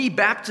what we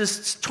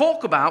Baptists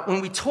talk about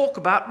when we talk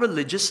about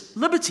religious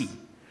liberty.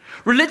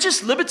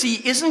 Religious liberty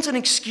isn't an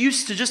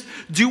excuse to just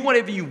do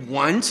whatever you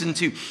want and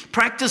to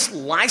practice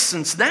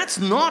license. That's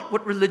not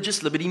what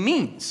religious liberty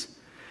means.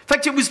 In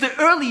fact, it was the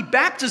early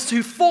Baptists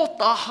who fought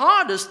the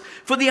hardest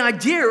for the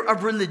idea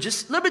of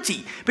religious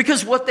liberty,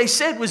 because what they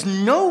said was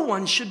no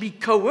one should be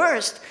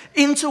coerced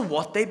into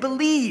what they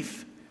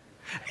believe.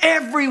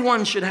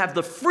 Everyone should have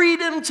the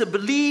freedom to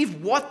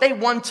believe what they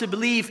want to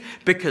believe,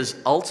 because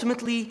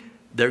ultimately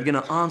they're going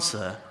to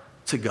answer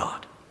to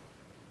God,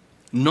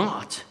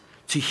 not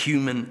to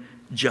human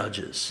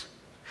judges.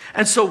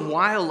 And so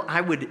while I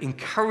would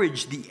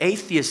encourage the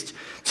atheist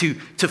to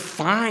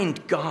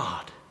find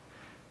God,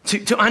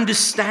 to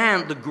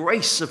understand the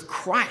grace of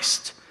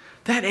Christ,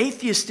 that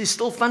atheist is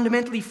still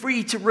fundamentally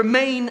free to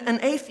remain an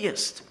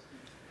atheist,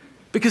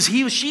 because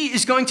he or she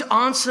is going to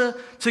answer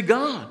to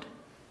God.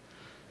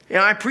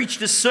 I preached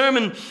a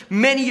sermon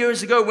many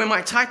years ago where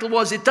my title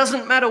was, "It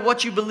Doesn't Matter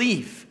What You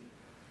Believe."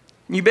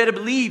 You better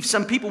believe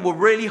some people were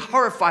really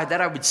horrified that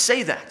I would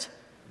say that.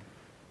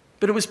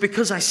 But it was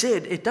because I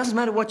said, it doesn't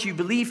matter what you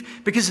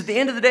believe, because at the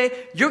end of the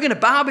day, you're going to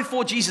bow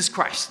before Jesus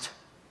Christ.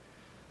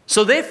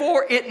 So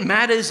therefore, it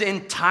matters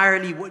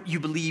entirely what you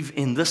believe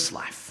in this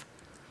life.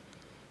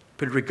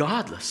 But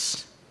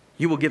regardless,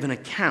 you will give an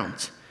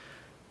account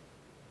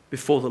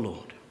before the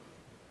Lord.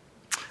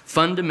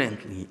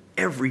 Fundamentally,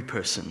 every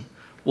person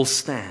will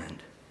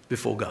stand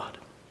before God.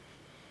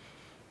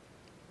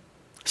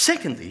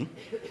 Secondly,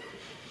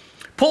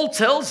 Paul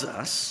tells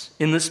us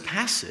in this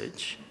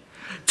passage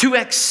to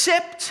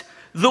accept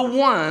the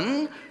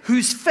one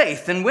whose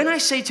faith, and when I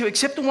say to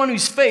accept the one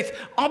whose faith,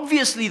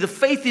 obviously the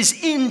faith is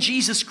in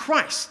Jesus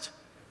Christ.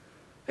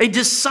 A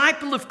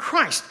disciple of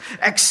Christ.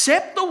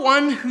 Accept the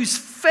one whose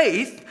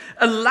faith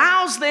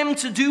allows them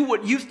to do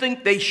what you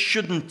think they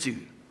shouldn't do.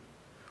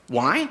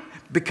 Why?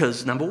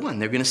 Because, number one,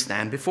 they're going to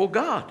stand before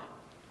God.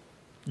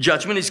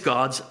 Judgment is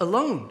God's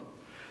alone.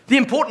 The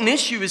important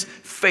issue is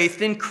faith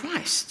in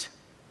Christ.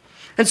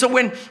 And so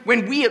when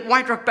we at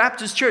White Rock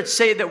Baptist Church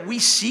say that we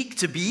seek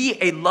to be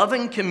a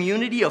loving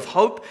community of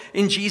hope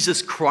in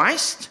Jesus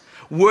Christ,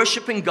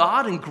 worshiping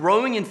God and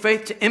growing in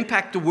faith to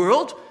impact the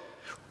world,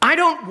 I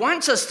don't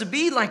want us to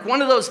be like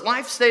one of those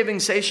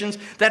life-saving stations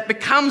that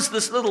becomes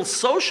this little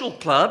social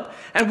club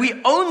and we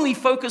only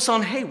focus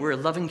on, hey, we're a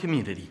loving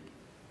community.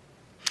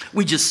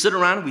 We just sit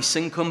around and we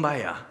sing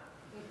Kumbaya.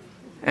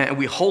 And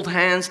we hold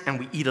hands and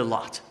we eat a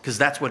lot, because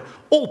that's what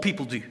all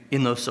people do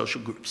in those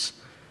social groups.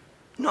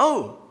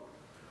 No.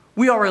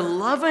 We are a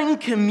loving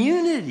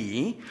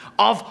community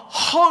of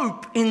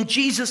hope in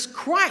Jesus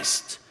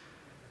Christ.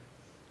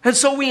 And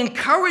so we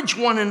encourage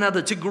one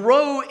another to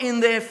grow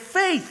in their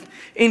faith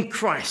in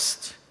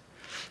Christ.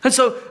 And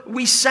so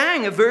we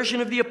sang a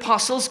version of the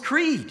Apostles'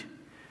 Creed,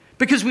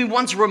 because we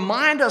want to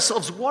remind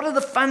ourselves, what are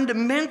the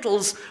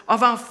fundamentals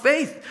of our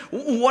faith?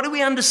 What do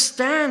we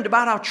understand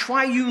about our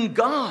triune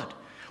God?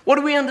 What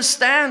do we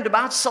understand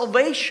about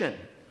salvation?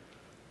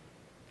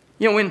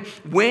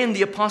 When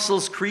the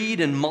Apostles'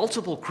 Creed and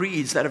multiple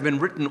creeds that have been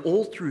written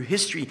all through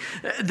history,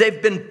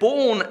 they've been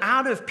born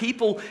out of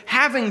people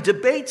having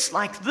debates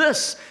like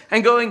this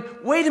and going,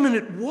 wait a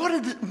minute,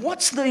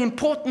 what's the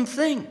important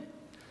thing?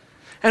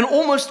 And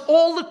almost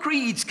all the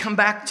creeds come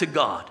back to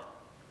God.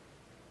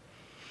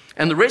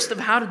 And the rest of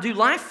how to do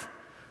life,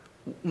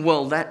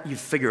 well, that you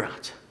figure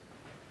out.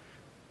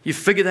 You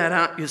figure that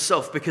out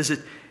yourself, because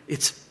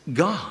it's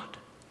God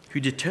who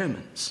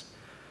determines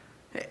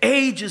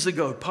Ages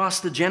ago,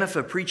 Pastor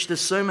Jennifer preached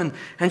this sermon,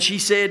 and she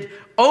said,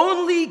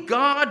 only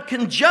God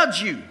can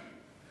judge you,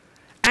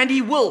 and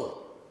He will.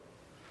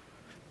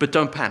 But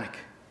don't panic.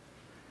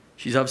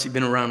 She's obviously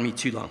been around me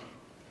too long.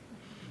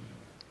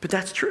 But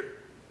that's true.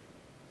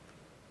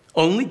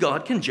 Only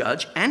God can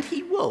judge, and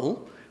He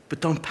will,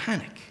 but don't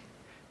panic,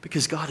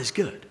 because God is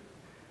good.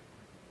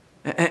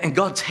 And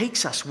God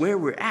takes us where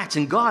we're at,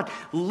 and God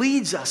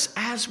leads us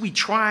as we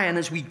try and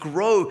as we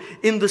grow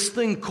in this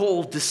thing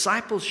called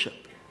discipleship.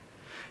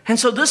 And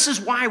so this is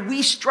why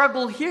we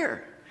struggle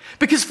here.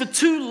 Because for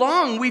too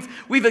long,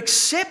 we've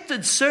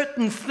accepted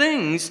certain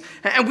things,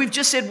 and we've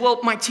just said, well,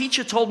 my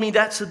teacher told me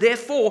that, so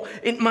therefore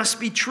it must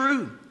be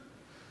true.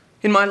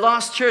 In my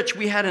last church,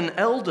 we had an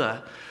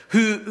elder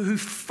who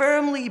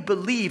firmly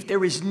believed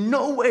there is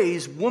no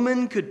ways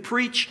women could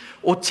preach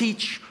or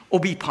teach or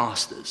be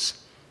pastors.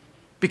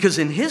 Because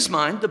in his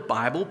mind, the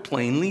Bible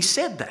plainly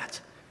said that.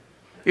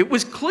 It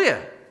was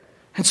clear.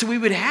 And so we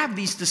would have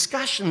these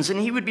discussions, and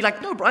he would be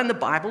like, no, Brian, the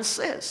Bible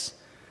says.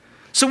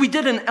 So we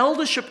did an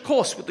eldership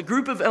course with a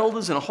group of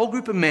elders and a whole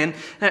group of men,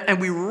 and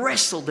we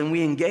wrestled and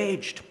we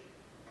engaged.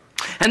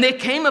 And there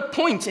came a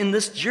point in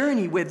this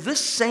journey where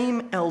this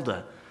same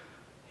elder,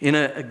 in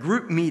a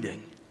group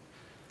meeting,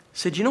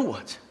 said, you know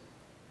what?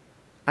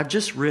 I've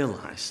just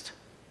realized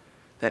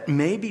that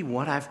maybe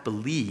what I've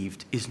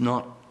believed is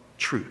not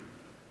true.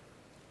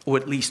 Or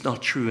at least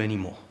not true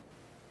anymore.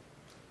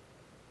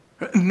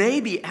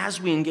 Maybe as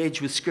we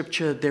engage with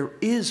Scripture, there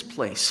is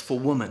place for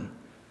women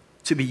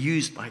to be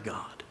used by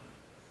God.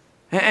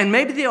 And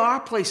maybe there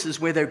are places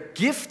where they're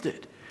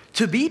gifted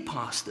to be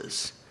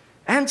pastors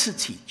and to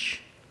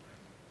teach.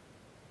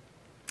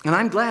 And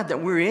I'm glad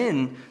that we're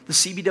in the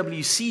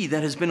CBWC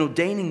that has been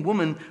ordaining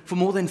women for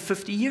more than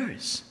 50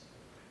 years.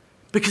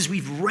 Because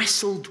we've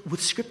wrestled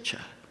with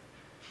Scripture.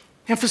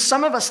 And for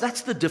some of us,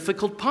 that's the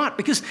difficult part,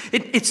 because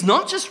it's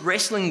not just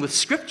wrestling with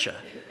Scripture.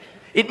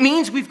 It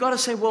means we've got to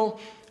say, well,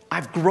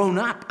 I've grown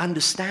up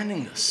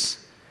understanding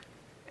this.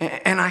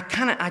 And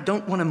I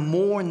don't want to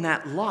mourn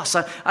that loss.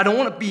 I don't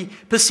want to be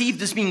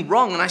perceived as being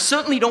wrong. And I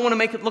certainly don't want to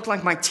make it look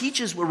like my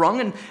teachers were wrong.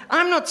 And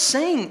I'm not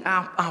saying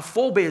our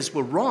forebears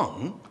were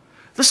wrong.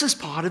 This is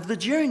part of the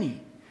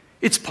journey.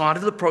 It's part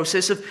of the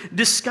process of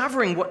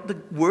discovering what the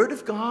Word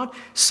of God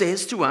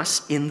says to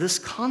us in this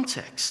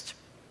context.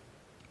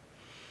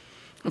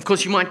 Of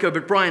course, you might go,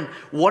 but Brian,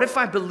 what if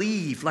I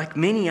believe, like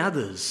many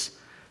others,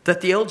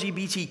 that the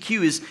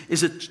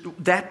LGBTQ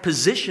that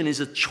position is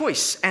a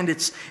choice and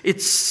it's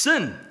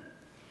sin?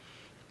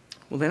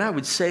 Well, then I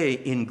would say,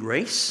 in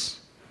grace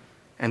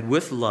and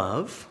with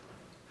love,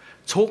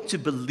 talk to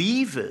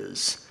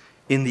believers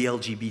in the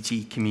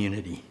LGBT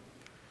community.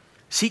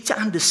 Seek to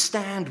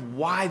understand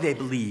why they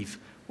believe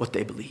what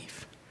they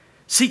believe.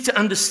 Seek to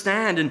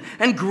understand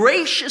and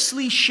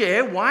graciously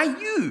share why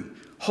you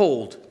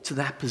hold to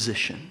that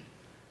position.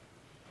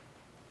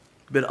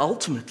 But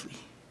ultimately,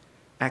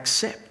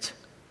 accept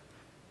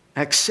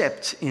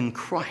in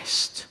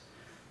Christ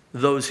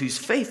those whose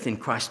faith in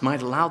Christ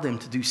might allow them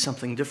to do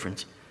something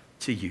different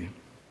to you.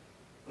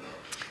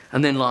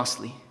 And then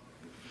lastly,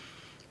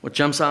 what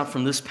jumps out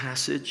from this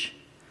passage,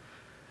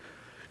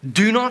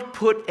 do not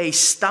put a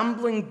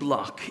stumbling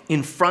block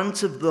in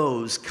front of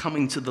those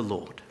coming to the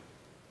Lord.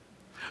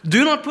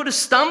 Do not put a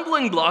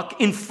stumbling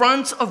block in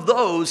front of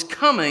those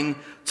coming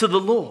to the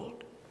Lord.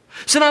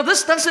 So now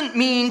this doesn't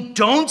mean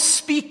don't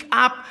speak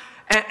up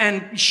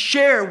and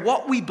share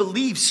what we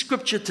believe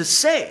Scripture to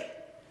say.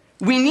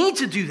 We need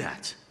to do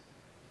that.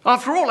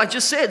 After all, I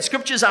just said,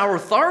 Scripture is our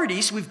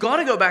authority, so we've got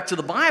to go back to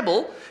the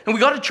Bible, and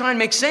we've got to try and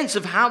make sense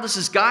of how this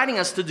is guiding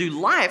us to do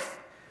life.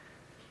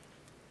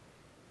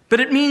 But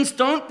it means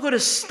don't put a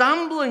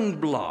stumbling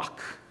block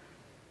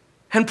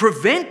and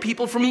prevent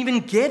people from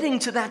even getting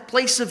to that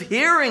place of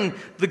hearing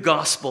the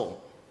gospel.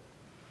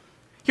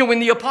 You know,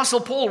 when the Apostle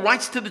Paul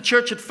writes to the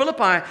church at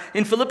Philippi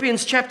in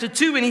Philippians chapter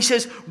 2, and he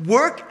says,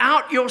 work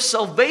out your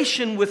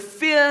salvation with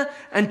fear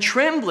and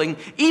trembling.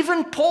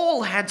 Even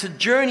Paul had to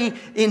journey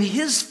in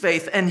his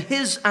faith and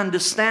his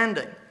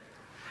understanding.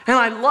 And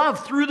I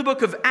love through the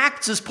book of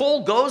Acts, as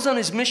Paul goes on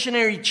his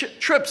missionary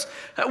trips,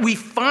 we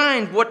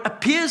find what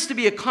appears to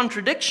be a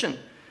contradiction.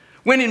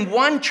 When in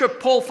one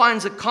trip Paul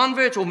finds a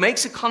convert, or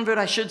makes a convert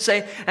I should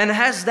say, and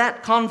has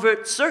that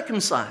convert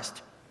circumcised.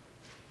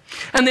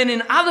 And then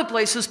in other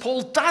places,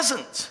 Paul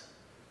doesn't.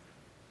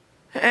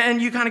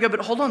 And you kind of go,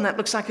 but hold on, that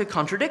looks like a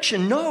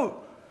contradiction. No.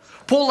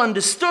 Paul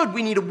understood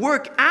we need to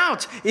work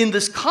out in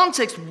this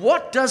context,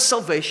 what does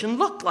salvation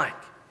look like?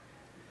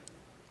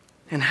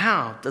 And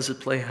how does it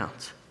play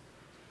out?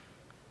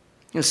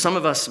 You know, some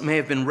of us may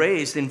have been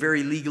raised in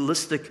very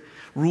legalistic,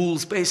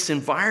 rules-based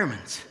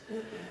environments.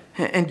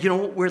 And you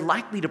know, we're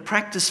likely to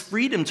practice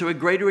freedom to a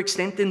greater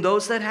extent than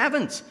those that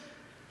haven't.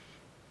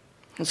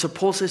 And so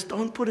Paul says,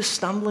 don't put a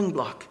stumbling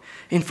block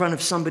in front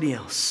of somebody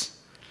else.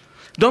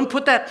 Don't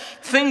put that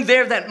thing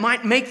there that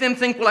might make them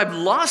think, well, I've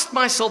lost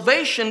my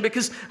salvation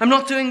because I'm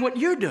not doing what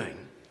you're doing.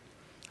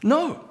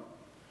 No.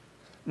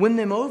 Win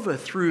them over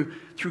through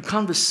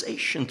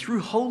conversation, through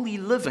holy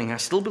living. I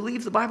still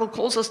believe the Bible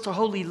calls us to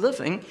holy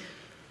living.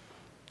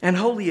 and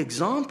holy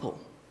example.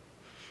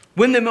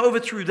 Win them over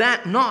through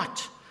that,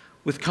 not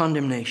with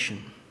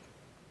condemnation.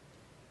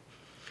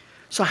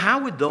 So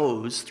how would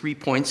those 3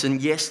 points,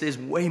 and yes, there's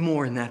way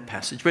more in that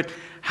passage, but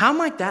how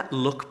might that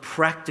look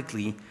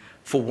practically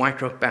for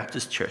White Rock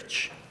Baptist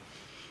Church?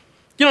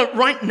 You know,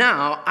 right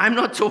now, I'm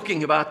not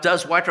talking about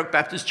does White Rock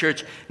Baptist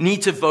Church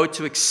need to vote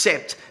to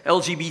accept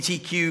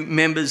LGBTQ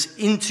members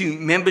into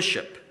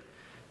membership.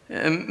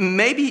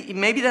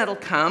 Maybe that'll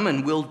come,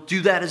 and we'll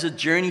do that as a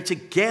journey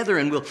together,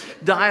 and we'll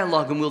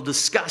dialogue, and we'll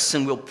discuss,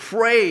 and we'll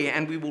pray,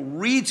 and we will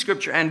read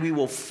Scripture, and we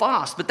will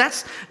fast. But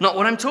that's not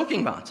what I'm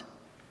talking about.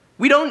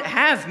 We don't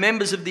have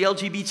members of the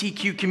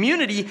LGBTQ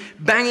community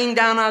banging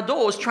down our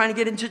doors trying to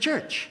get into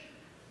church.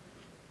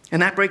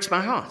 And that breaks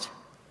my heart.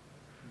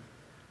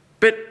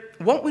 But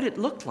what would it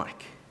look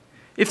like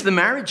if the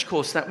marriage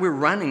course that we're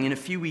running in a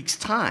few weeks'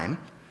 time,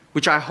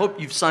 which I hope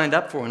you've signed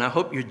up for and I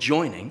hope you're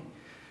joining,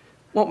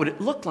 what would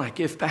it look like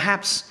if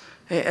perhaps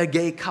a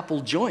gay couple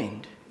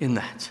joined in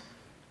that?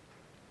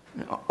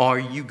 Are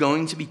you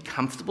going to be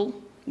comfortable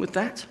with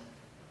that?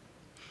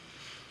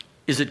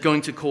 Is it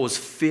going to cause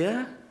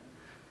fear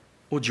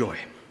or joy?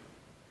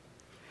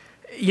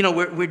 You know,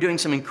 we're doing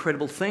some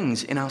incredible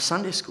things in our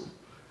Sunday school.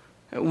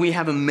 We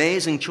have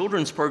amazing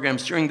children's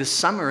programs during the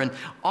summer, and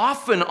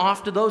often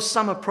after those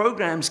summer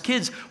programs,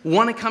 kids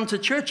want to come to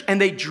church and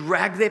they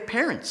drag their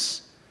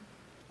parents.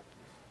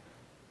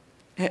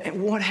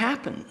 And what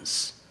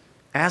happens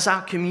as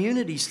our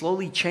community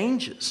slowly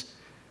changes?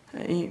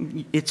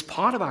 It's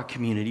part of our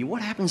community.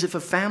 What happens if a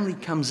family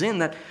comes in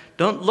that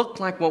don't look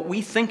like what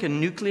we think a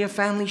nuclear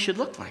family should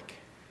look like?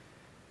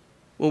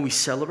 Will we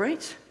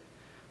celebrate,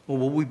 or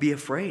will we be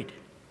afraid?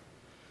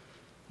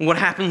 What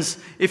happens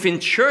if in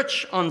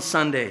church on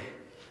Sunday,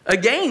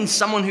 again,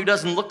 someone who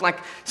doesn't look like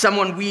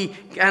someone we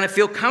kind of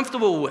feel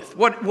comfortable with?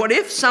 What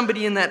if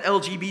somebody in that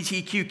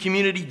LGBTQ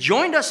community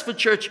joined us for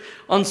church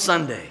on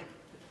Sunday?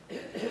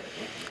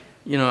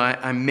 You know,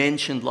 I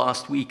mentioned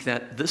last week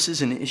that this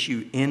is an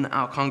issue in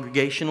our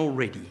congregation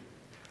already.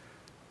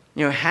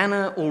 You know,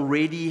 Hannah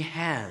already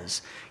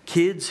has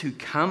kids who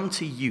come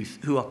to youth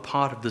who are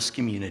part of this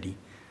community.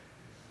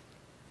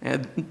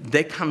 And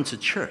they come to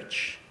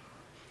church.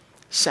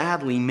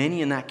 Sadly,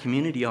 many in that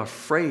community are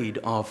afraid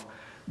of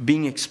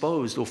being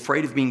exposed, or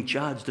afraid of being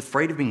judged,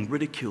 afraid of being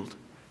ridiculed,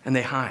 and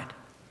they hide.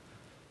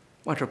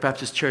 White Rock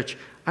Baptist Church,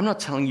 I'm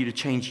not telling you to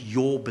change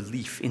your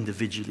belief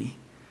individually,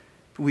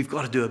 but we've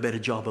got to do a better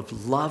job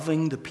of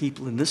loving the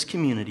people in this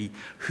community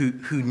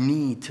who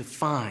need to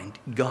find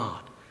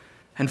God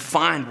and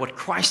find what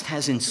Christ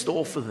has in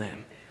store for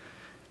them.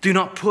 Do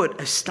not put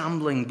a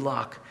stumbling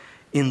block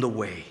in the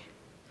way.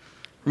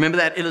 Remember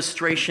that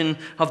illustration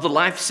of the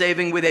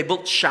life-saving where they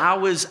built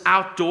showers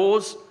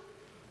outdoors?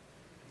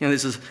 You know,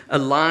 there's a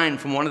line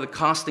from one of the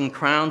Casting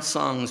Crowns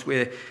songs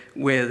where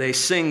they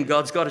sing,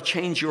 God's got to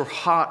change your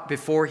heart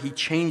before he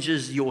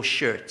changes your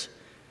shirt.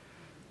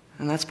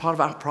 And that's part of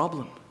our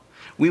problem.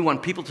 We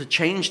want people to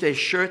change their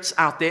shirts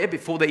out there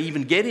before they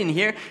even get in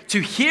here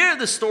to hear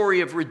the story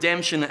of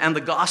redemption and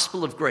the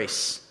gospel of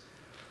grace.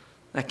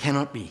 That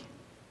cannot be.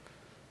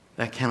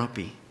 That cannot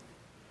be.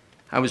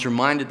 I was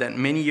reminded that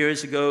many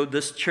years ago,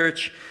 this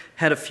church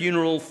had a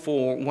funeral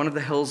for one of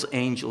the Hells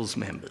Angels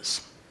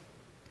members.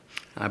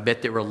 I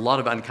bet there were a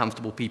lot of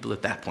uncomfortable people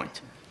at that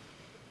point.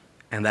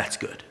 And that's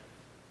good.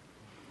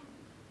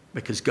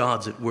 Because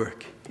God's at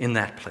work in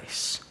that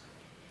place.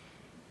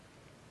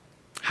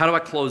 How do I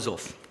close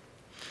off?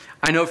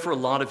 I know for a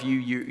lot of you,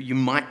 you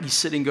might be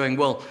sitting going,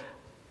 well,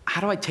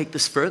 how do I take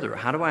this further?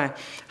 How do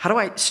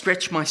I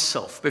stretch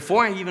myself?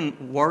 Before I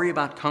even worry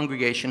about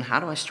congregation,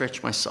 how do I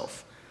stretch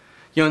myself?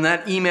 You know, in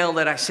that email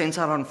that I sent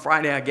out on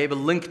Friday, I gave a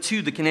link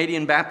to the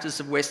Canadian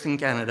Baptists of Western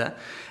Canada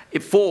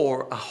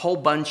for a whole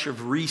bunch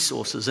of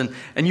resources. And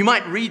you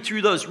might read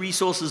through those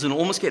resources and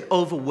almost get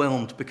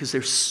overwhelmed because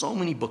there's so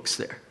many books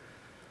there.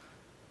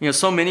 You know,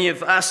 so many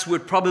of us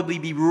would probably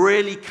be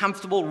really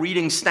comfortable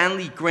reading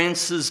Stanley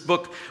Grentz's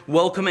book,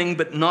 Welcoming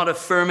But Not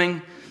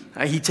Affirming.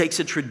 He takes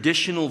a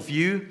traditional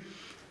view.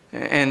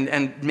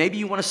 And maybe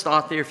you want to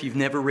start there if you've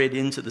never read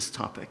into this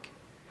topic.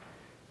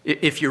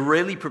 If you're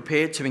really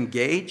prepared to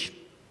engage,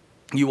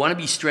 you want to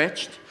be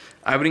stretched,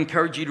 I would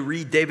encourage you to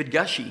read David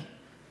Gushee,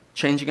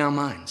 Changing Our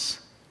Minds.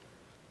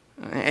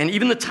 And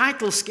even the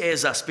title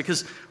scares us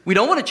because we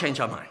don't want to change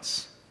our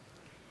minds.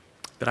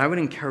 But I would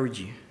encourage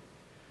you,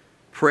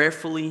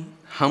 prayerfully,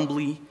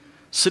 humbly,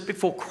 sit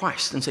before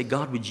Christ and say,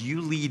 God, would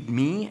you lead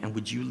me and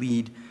would you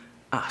lead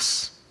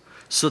us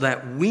so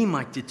that we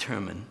might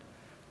determine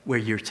where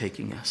you're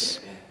taking us?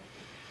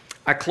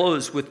 I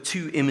close with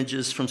two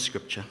images from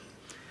Scripture.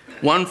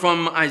 One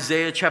from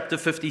Isaiah chapter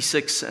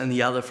 56 and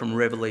the other from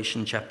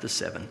Revelation chapter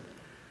 7.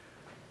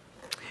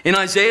 In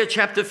Isaiah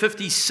chapter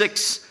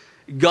 56,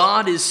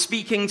 God is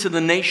speaking to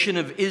the nation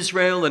of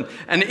Israel,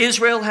 and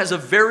Israel has a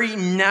very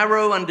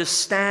narrow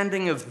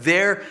understanding of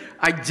their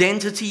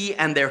identity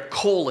and their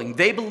calling.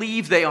 They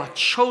believe they are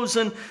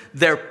chosen,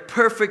 they're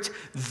perfect,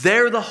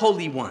 they're the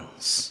holy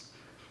ones.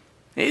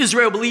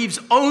 Israel believes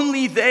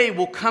only they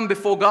will come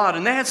before God.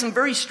 And they had some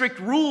very strict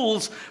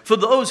rules for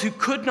those who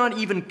could not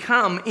even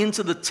come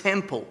into the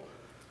temple.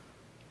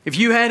 If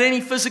you had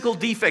any physical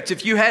defects,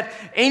 if you had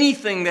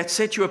anything that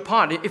set you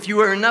apart, if you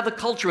were another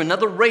culture,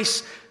 another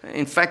race,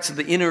 in fact,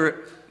 the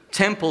inner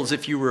temples,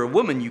 if you were a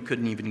woman, you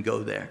couldn't even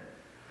go there.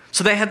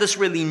 So they had this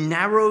really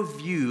narrow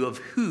view of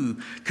who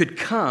could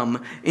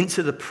come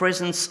into the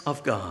presence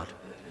of God.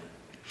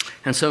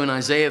 And so in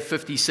Isaiah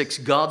 56,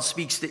 God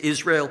speaks to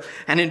Israel.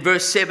 And in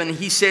verse 7,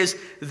 he says,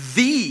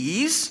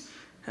 these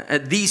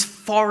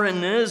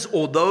foreigners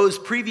or those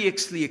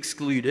previously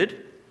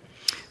excluded,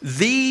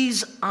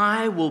 these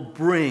I will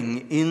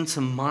bring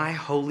into my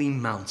holy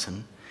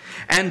mountain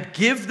and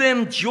give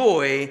them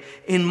joy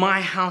in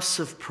my house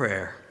of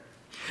prayer.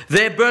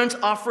 Their burnt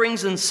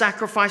offerings and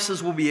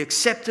sacrifices will be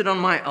accepted on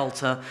my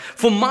altar,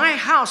 for my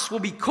house will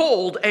be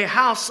called a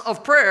house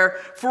of prayer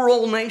for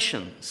all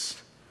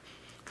nations.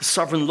 The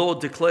sovereign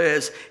Lord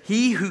declares,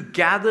 he who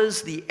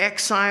gathers the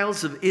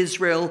exiles of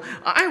Israel,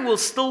 I will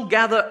still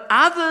gather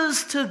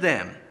others to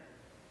them,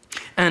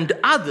 and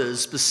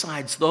others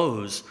besides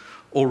those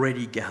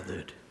already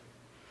gathered.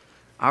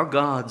 Our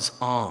God's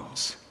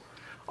arms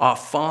are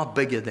far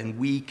bigger than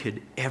we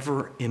could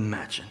ever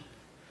imagine.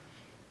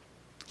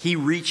 He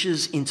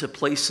reaches into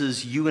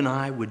places you and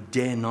I would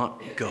dare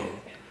not go.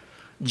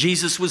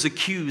 Jesus was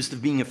accused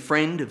of being a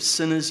friend of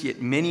sinners,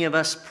 yet many of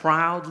us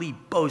proudly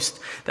boast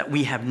that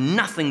we have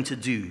nothing to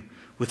do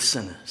with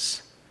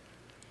sinners.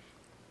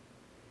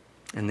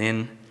 And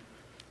then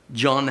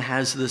John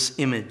has this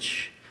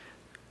image,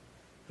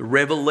 the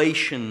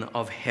revelation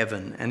of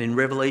heaven. And in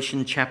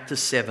Revelation chapter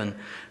 7,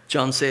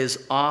 John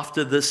says,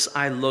 after this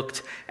I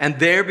looked, and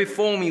there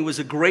before me was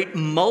a great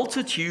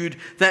multitude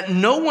that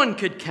no one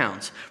could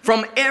count,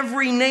 from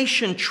every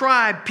nation,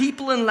 tribe,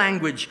 people, and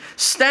language,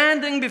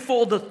 standing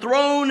before the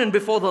throne and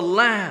before the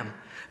Lamb.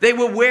 They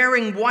were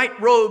wearing white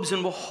robes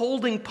and were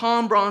holding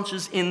palm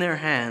branches in their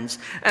hands.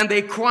 And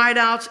they cried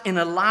out in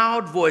a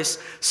loud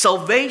voice,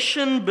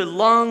 salvation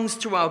belongs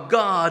to our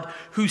God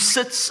who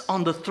sits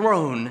on the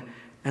throne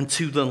and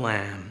to the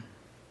Lamb.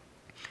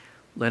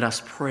 Let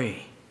us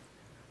pray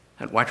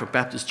that White Rock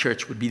Baptist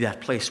Church would be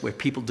that place where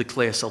people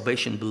declare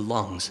salvation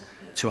belongs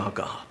to our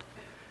God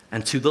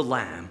and to the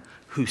Lamb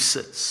who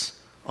sits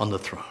on the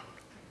throne.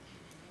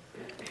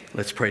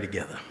 Let's pray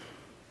together.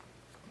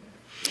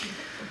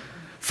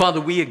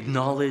 Father, we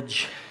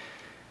acknowledge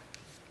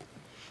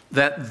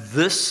that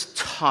this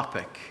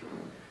topic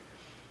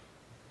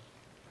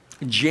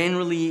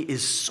generally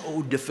is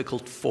so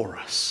difficult for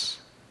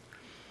us.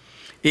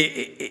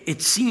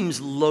 It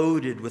seems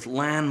loaded with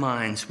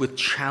landmines, with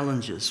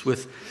challenges,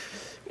 with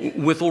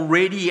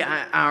already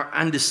our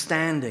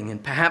understanding,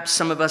 and perhaps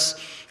some of us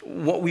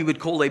what we would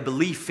call a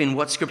belief in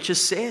what Scripture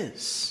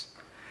says.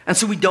 And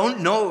so we don't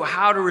know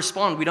how to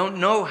respond. We don't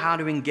know how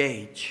to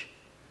engage.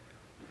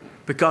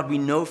 But God, we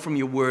know from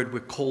your word we're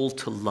called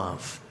to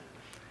love.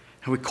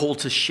 And we're called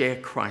to share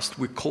Christ.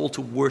 We're called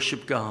to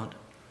worship God.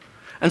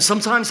 And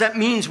sometimes that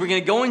means we're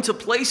going to go into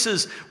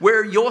places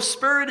where your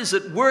Spirit is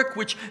at work,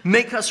 which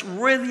make us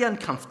really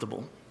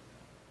uncomfortable.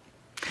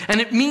 And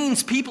it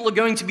means people are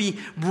going to be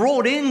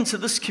brought into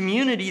this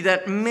community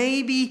that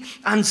maybe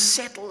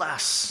unsettle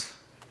us.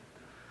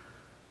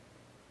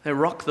 They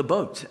rock the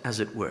boat, as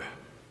it were.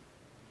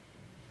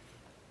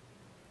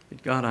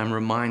 But God, I'm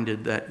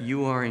reminded that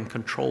you are in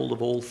control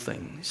of all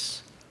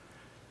things.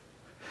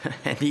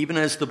 And even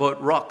as the boat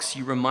rocks,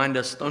 you remind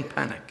us, don't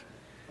panic.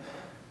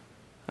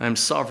 I am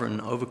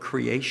sovereign over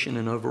creation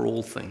and over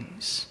all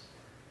things.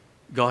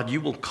 God, you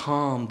will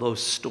calm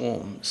those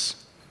storms.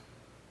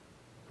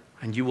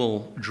 And you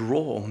will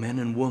draw men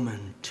and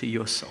women to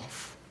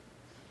yourself.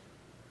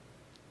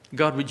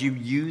 God, would you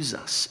use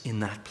us in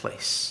that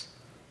place?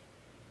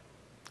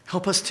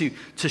 Help us to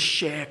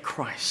share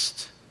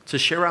Christ, to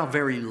share our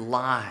very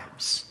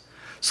lives,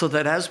 so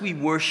that as we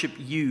worship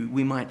you,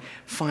 we might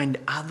find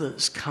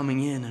others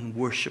coming in and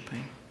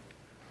worshiping.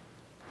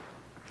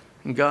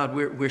 And God,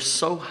 we're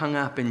so hung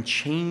up in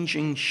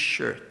changing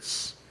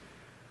shirts.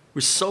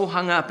 We're so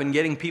hung up in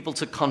getting people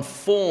to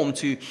conform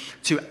to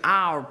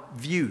our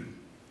view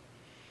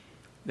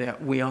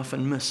that we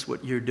often miss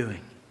what you're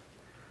doing.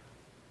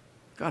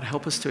 God,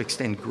 help us to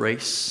extend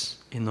grace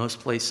in those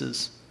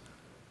places.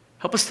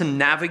 Help us to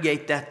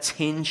navigate that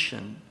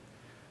tension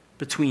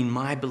between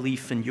my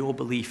belief and your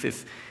belief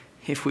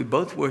if we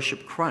both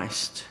worship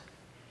Christ.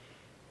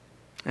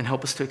 And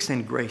help us to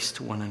extend grace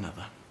to one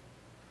another.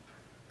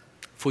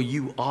 For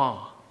you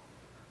are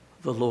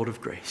the Lord of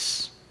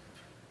grace.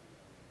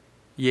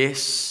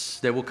 Yes,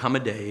 there will come a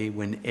day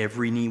when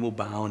every knee will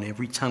bow and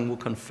every tongue will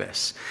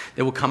confess.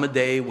 There will come a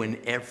day when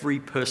every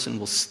person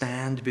will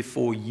stand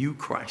before you,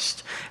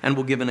 Christ, and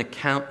will give an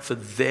account for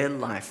their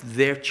life,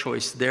 their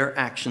choice, their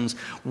actions,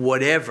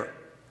 whatever.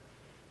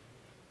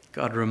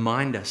 God,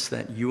 remind us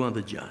that you are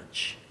the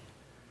judge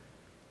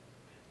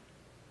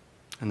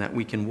and that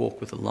we can walk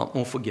with a lot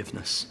more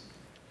forgiveness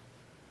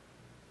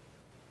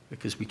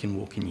because we can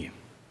walk in you.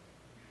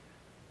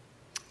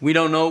 We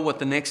don't know what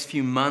the next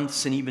few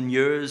months and even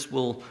years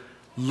will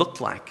look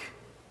like.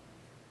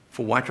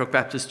 for White Rock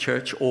Baptist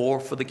Church or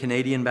for the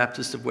Canadian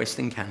Baptist of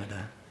Western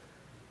Canada.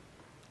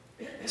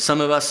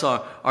 Some of us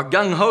are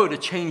gung-ho to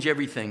change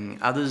everything.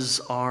 Others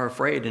are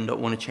afraid and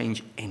don't want to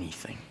change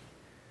anything.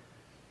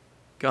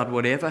 God,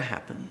 whatever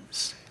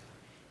happens,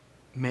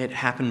 may it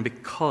happen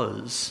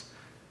because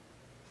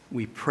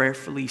we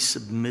prayerfully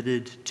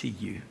submitted to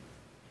you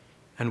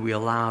and we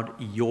allowed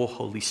your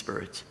Holy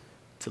Spirit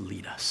to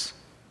lead us.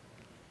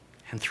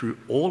 And through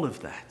all of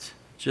that,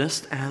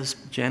 just as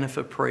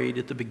Jennifer prayed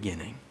at the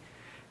beginning,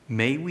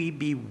 may we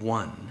be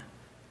one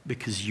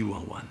because you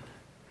are one.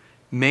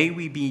 May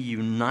we be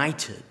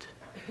united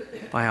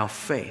by our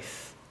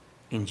faith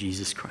in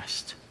Jesus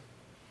Christ.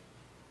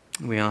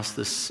 We ask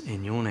this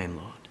in your name,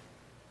 Lord.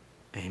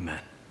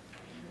 Amen.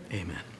 Amen.